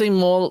 Probably something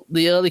more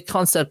the early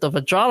concept of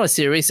a drama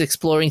series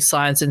exploring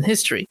science and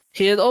history.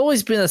 He had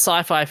always been a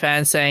sci-fi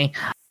fan, saying,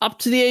 "Up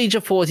to the age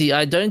of 40,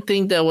 I don't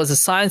think there was a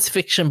science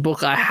fiction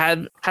book I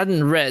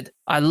hadn't read.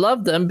 I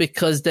love them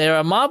because they're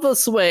a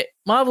marvelous way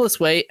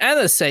and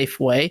a safe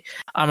way,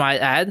 I might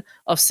add,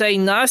 of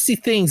saying nasty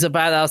things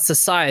about our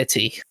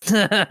society."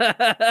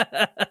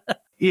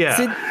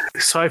 Yeah,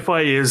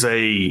 sci-fi is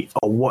a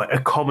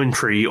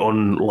commentary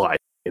on life.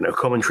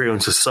 Commentary on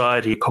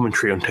society,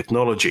 commentary on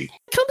technology.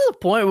 Come to the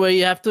point where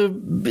you have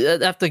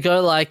to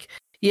go like,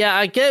 yeah,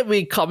 I get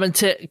we're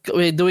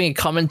doing a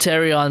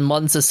commentary on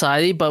modern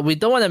society, but we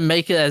don't want to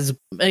make it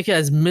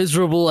as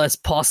miserable as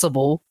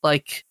possible.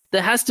 Like,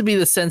 there has to be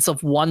the sense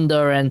of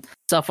wonder and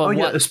stuff.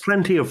 There's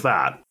plenty of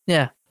that.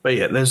 Yeah. But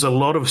yeah, there's a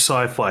lot of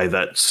sci-fi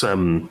that's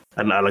an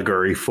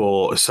allegory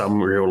for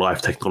some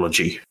real-life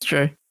technology. It's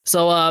true.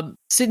 So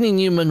Sidney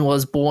Newman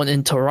was born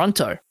in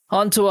Toronto.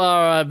 On to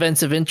our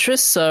events of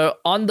interest. So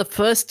on the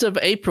 1st of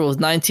April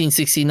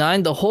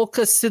 1969, the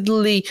Hawker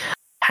Siddeley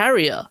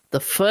Harrier,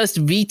 the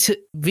first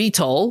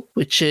VTOL,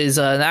 which is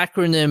an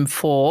acronym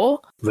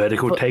for...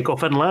 Vertical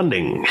Takeoff and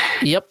Landing.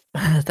 Yep,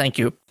 thank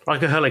you.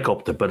 Like a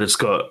helicopter, but it's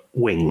got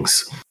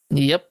wings.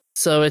 Yep,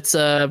 so it's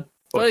a...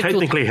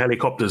 technically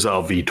helicopters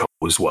are VTOL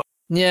as well.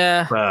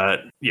 Yeah.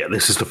 But yeah,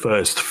 this is the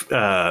first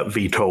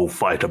VTOL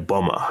fighter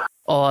bomber.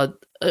 I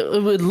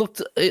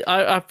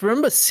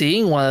remember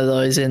seeing one of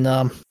those in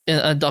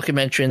a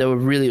documentary, and they were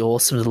really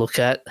awesome to look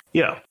at.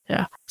 Yeah.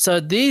 So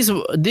these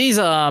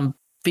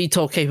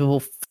VTOL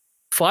capable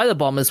fighter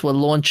bombers were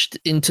launched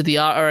into the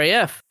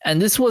RAF,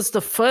 and this was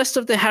the first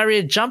of the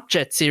Harrier jump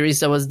jet series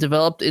that was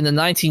developed in the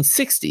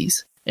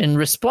 1960s in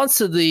response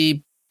to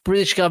the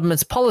British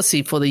government's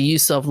policy for the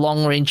use of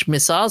long-range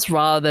missiles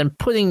rather than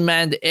putting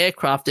manned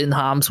aircraft in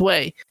harm's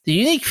way. The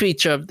unique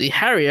feature of the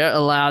Harrier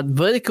allowed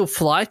vertical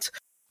flight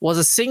was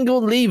a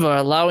single lever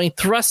allowing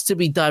thrust to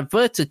be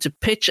diverted to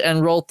pitch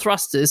and roll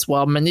thrusters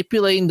while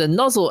manipulating the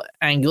nozzle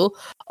angle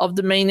of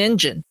the main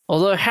engine.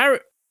 Although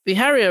the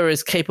Harrier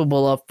is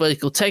capable of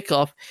vertical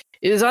takeoff,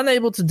 it is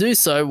unable to do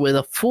so with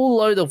a full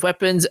load of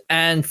weapons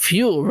and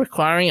fuel,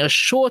 requiring a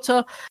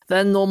shorter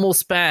than normal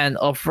span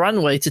of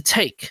runway to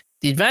take.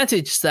 The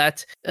advantage is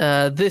that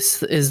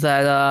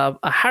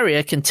a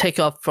Harrier can take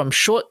off from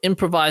short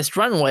improvised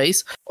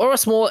runways or a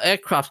small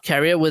aircraft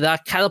carrier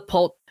without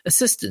catapult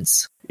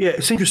assistance. Yeah,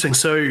 it's interesting.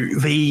 So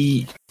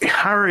the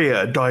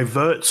Harrier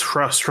diverts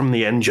thrust from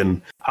the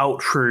engine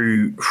out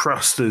through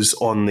thrusters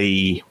on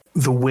the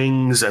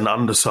wings and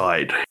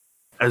underside,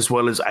 as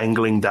well as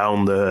angling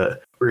down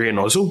the rear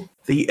nozzle.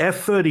 The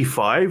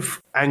F-35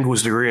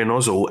 angles the rear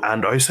nozzle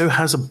and also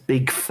has a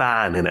big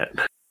fan in it.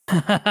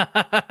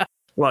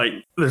 Like,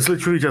 there's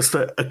literally just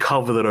a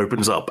cover that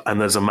opens up and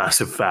there's a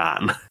massive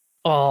fan.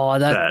 Oh,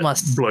 that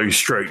must blow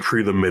straight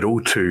through the middle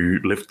to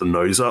lift the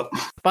nose up.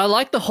 But I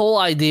like the whole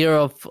idea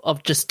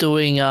of just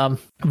doing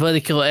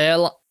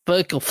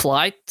vertical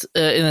flight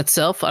in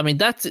itself. I mean,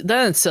 that in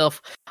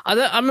itself, I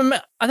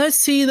don't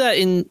see that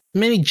in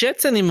many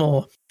jets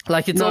anymore.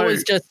 Like, it's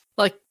always just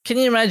like, can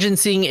you imagine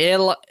seeing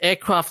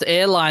aircraft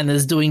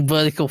airliners doing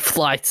vertical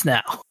flights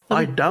now?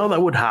 I doubt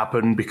that would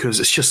happen because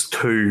it's just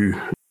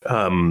too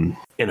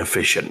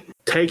inefficient.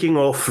 Taking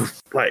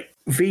off, like,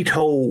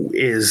 VTOL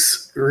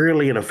is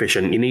really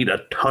inefficient. You need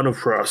a ton of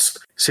thrust.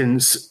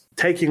 Since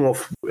taking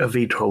off a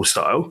VTOL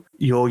style,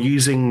 you're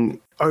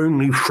using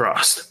only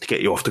thrust to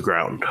get you off the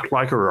ground,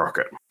 like a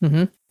rocket.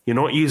 Mm-hmm. You're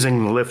not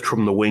using the lift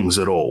from the wings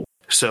at all.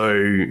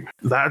 So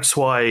that's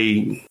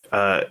why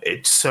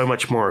it's so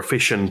much more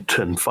efficient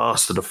and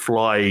faster to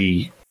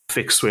fly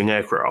fixed-wing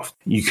aircraft.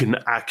 You can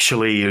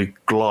actually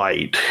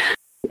glide,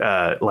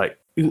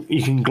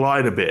 you can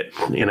glide a bit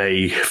in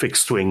a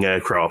fixed-wing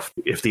aircraft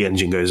if the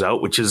engine goes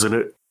out, which is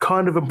a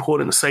kind of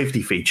important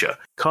safety feature.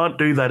 Can't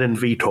do that in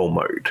VTOL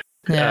mode.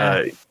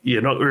 Yeah.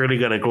 You're not really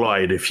going to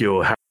glide if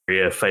your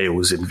Harrier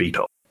fails in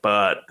VTOL.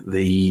 But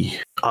the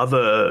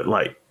other,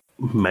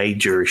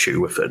 major issue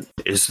with it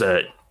is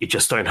that you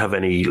just don't have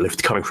any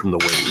lift coming from the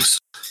wings.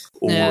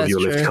 All of your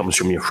lift comes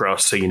from your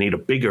thrust, so you need a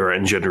bigger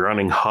engine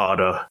running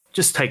harder.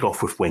 Just take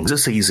off with wings.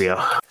 It's easier.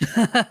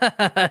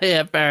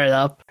 Yeah, fair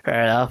enough.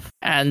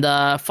 And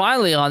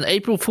finally, on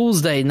April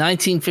Fool's Day,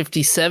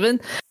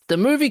 1957, the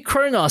movie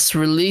Kronos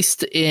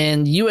released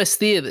in US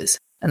theaters.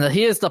 And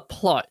here's the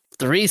plot.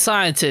 3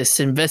 scientists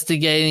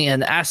investigating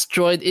an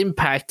asteroid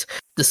impact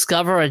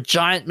discover a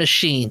giant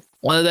machine.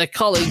 One of their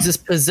colleagues is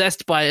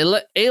possessed by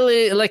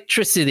alien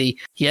electricity.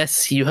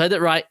 Yes, you heard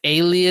it right,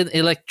 alien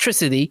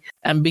electricity,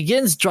 and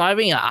begins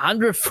driving a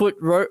 100-foot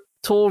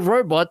tall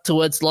robot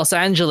towards Los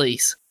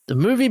Angeles. The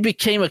movie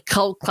became a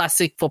cult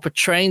classic for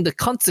portraying the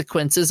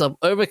consequences of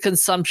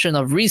overconsumption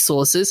of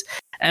resources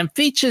and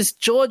features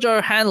George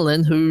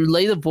O'Hanlon, who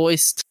later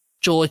voiced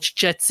George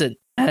Jetson.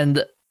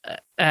 And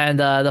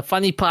the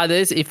funny part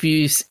is, if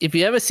you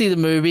ever see the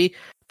movie,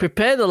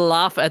 prepare to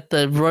laugh at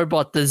the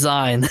robot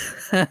design.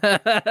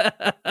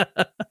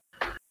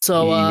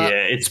 So yeah,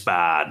 it's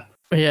bad.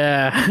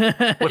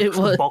 Yeah, It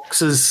was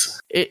boxes.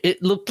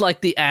 It looked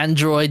like the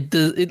Android.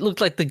 It looked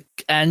like the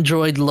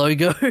Android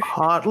logo.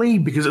 Partly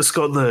because it's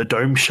got the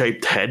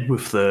dome-shaped head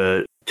with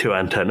the two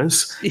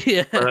antennas.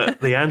 Yeah,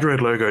 the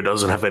Android logo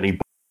doesn't have any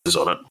boxes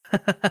on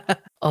it.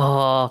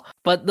 Oh,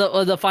 but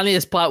the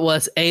funniest part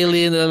was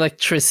alien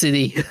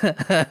electricity.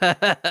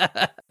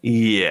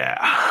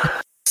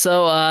 Yeah.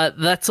 So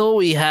that's all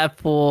we have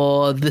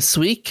for this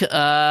week.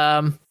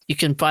 You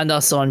can find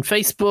us on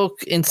Facebook,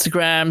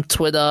 Instagram,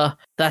 Twitter,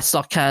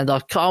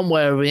 that'snotcanon.com,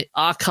 where we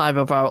archive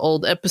of our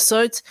old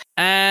episodes.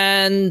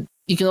 And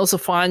you can also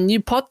find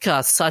new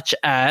podcasts such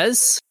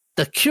as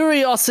The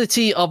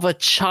Curiosity of a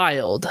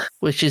Child,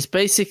 which is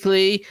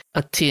basically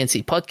a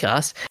TNC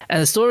podcast.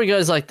 And the story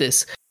goes like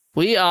this.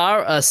 We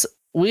are a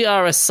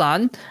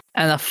son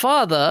and a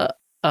father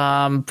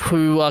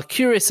who are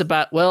curious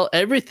about, well,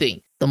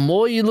 everything. The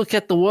more you look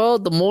at the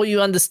world, the more you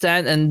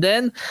understand, and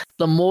then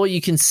the more you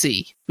can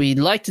see. We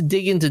like to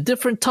dig into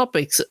different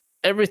topics,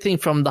 everything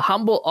from the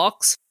humble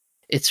ox.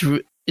 It's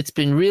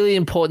been really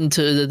important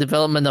to the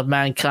development of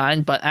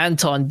mankind, but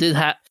Anton did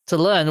have to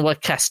learn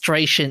what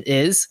castration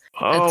is.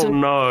 Oh,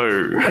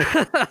 no.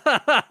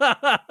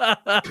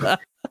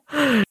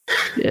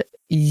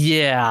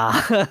 Yeah.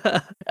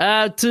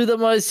 To the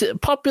most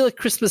popular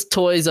Christmas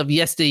toys of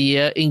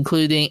yesteryear,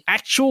 including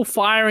actual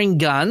firing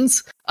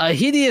guns, a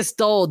hideous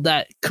doll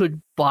that could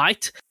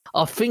bite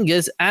off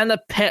fingers, and a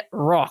pet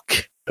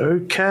rock.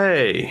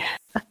 Okay.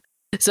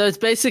 So it's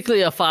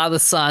basically a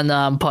father-son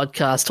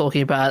podcast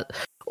talking about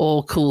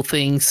all cool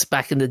things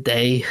back in the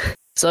day.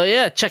 So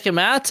yeah, check him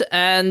out.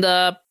 And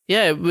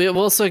yeah, we've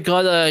also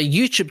got a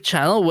YouTube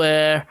channel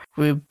where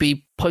we'll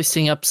be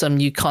posting up some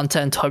new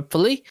content,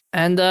 hopefully.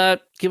 And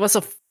give us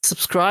a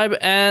subscribe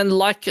and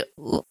like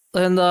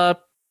and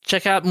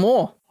check out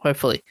more,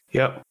 hopefully.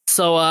 Yep.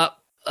 So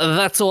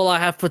that's all I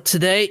have for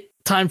today.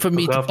 Time for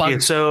me Look to after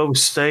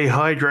yourselves. Stay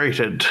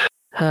hydrated.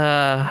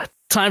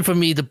 Time for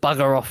me to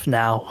bugger off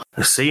now.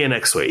 See you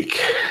next week.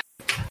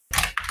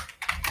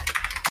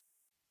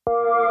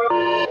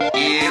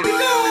 Here we go.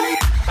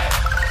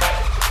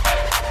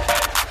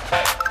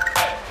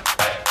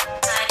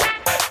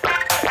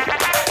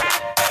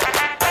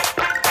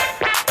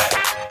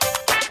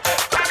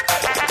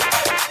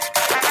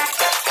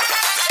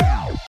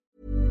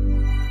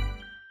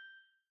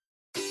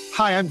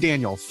 Hi, I'm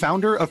Daniel,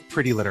 founder of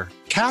Pretty Litter.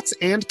 Cats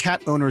and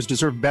cat owners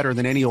deserve better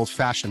than any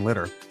old-fashioned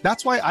litter.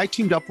 That's why I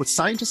teamed up with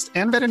scientists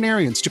and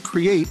veterinarians to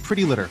create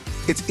Pretty Litter.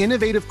 Its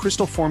innovative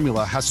crystal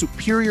formula has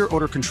superior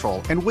odor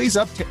control and weighs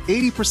up to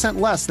 80%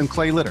 less than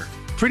clay litter.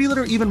 Pretty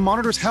Litter even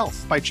monitors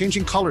health by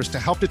changing colors to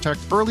help detect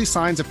early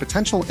signs of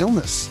potential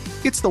illness.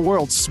 It's the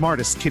world's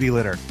smartest kitty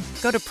litter.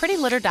 Go to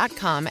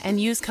prettylitter.com and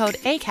use code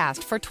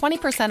ACAST for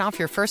 20% off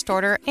your first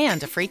order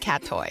and a free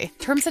cat toy.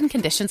 Terms and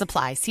conditions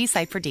apply. See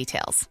site for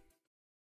details.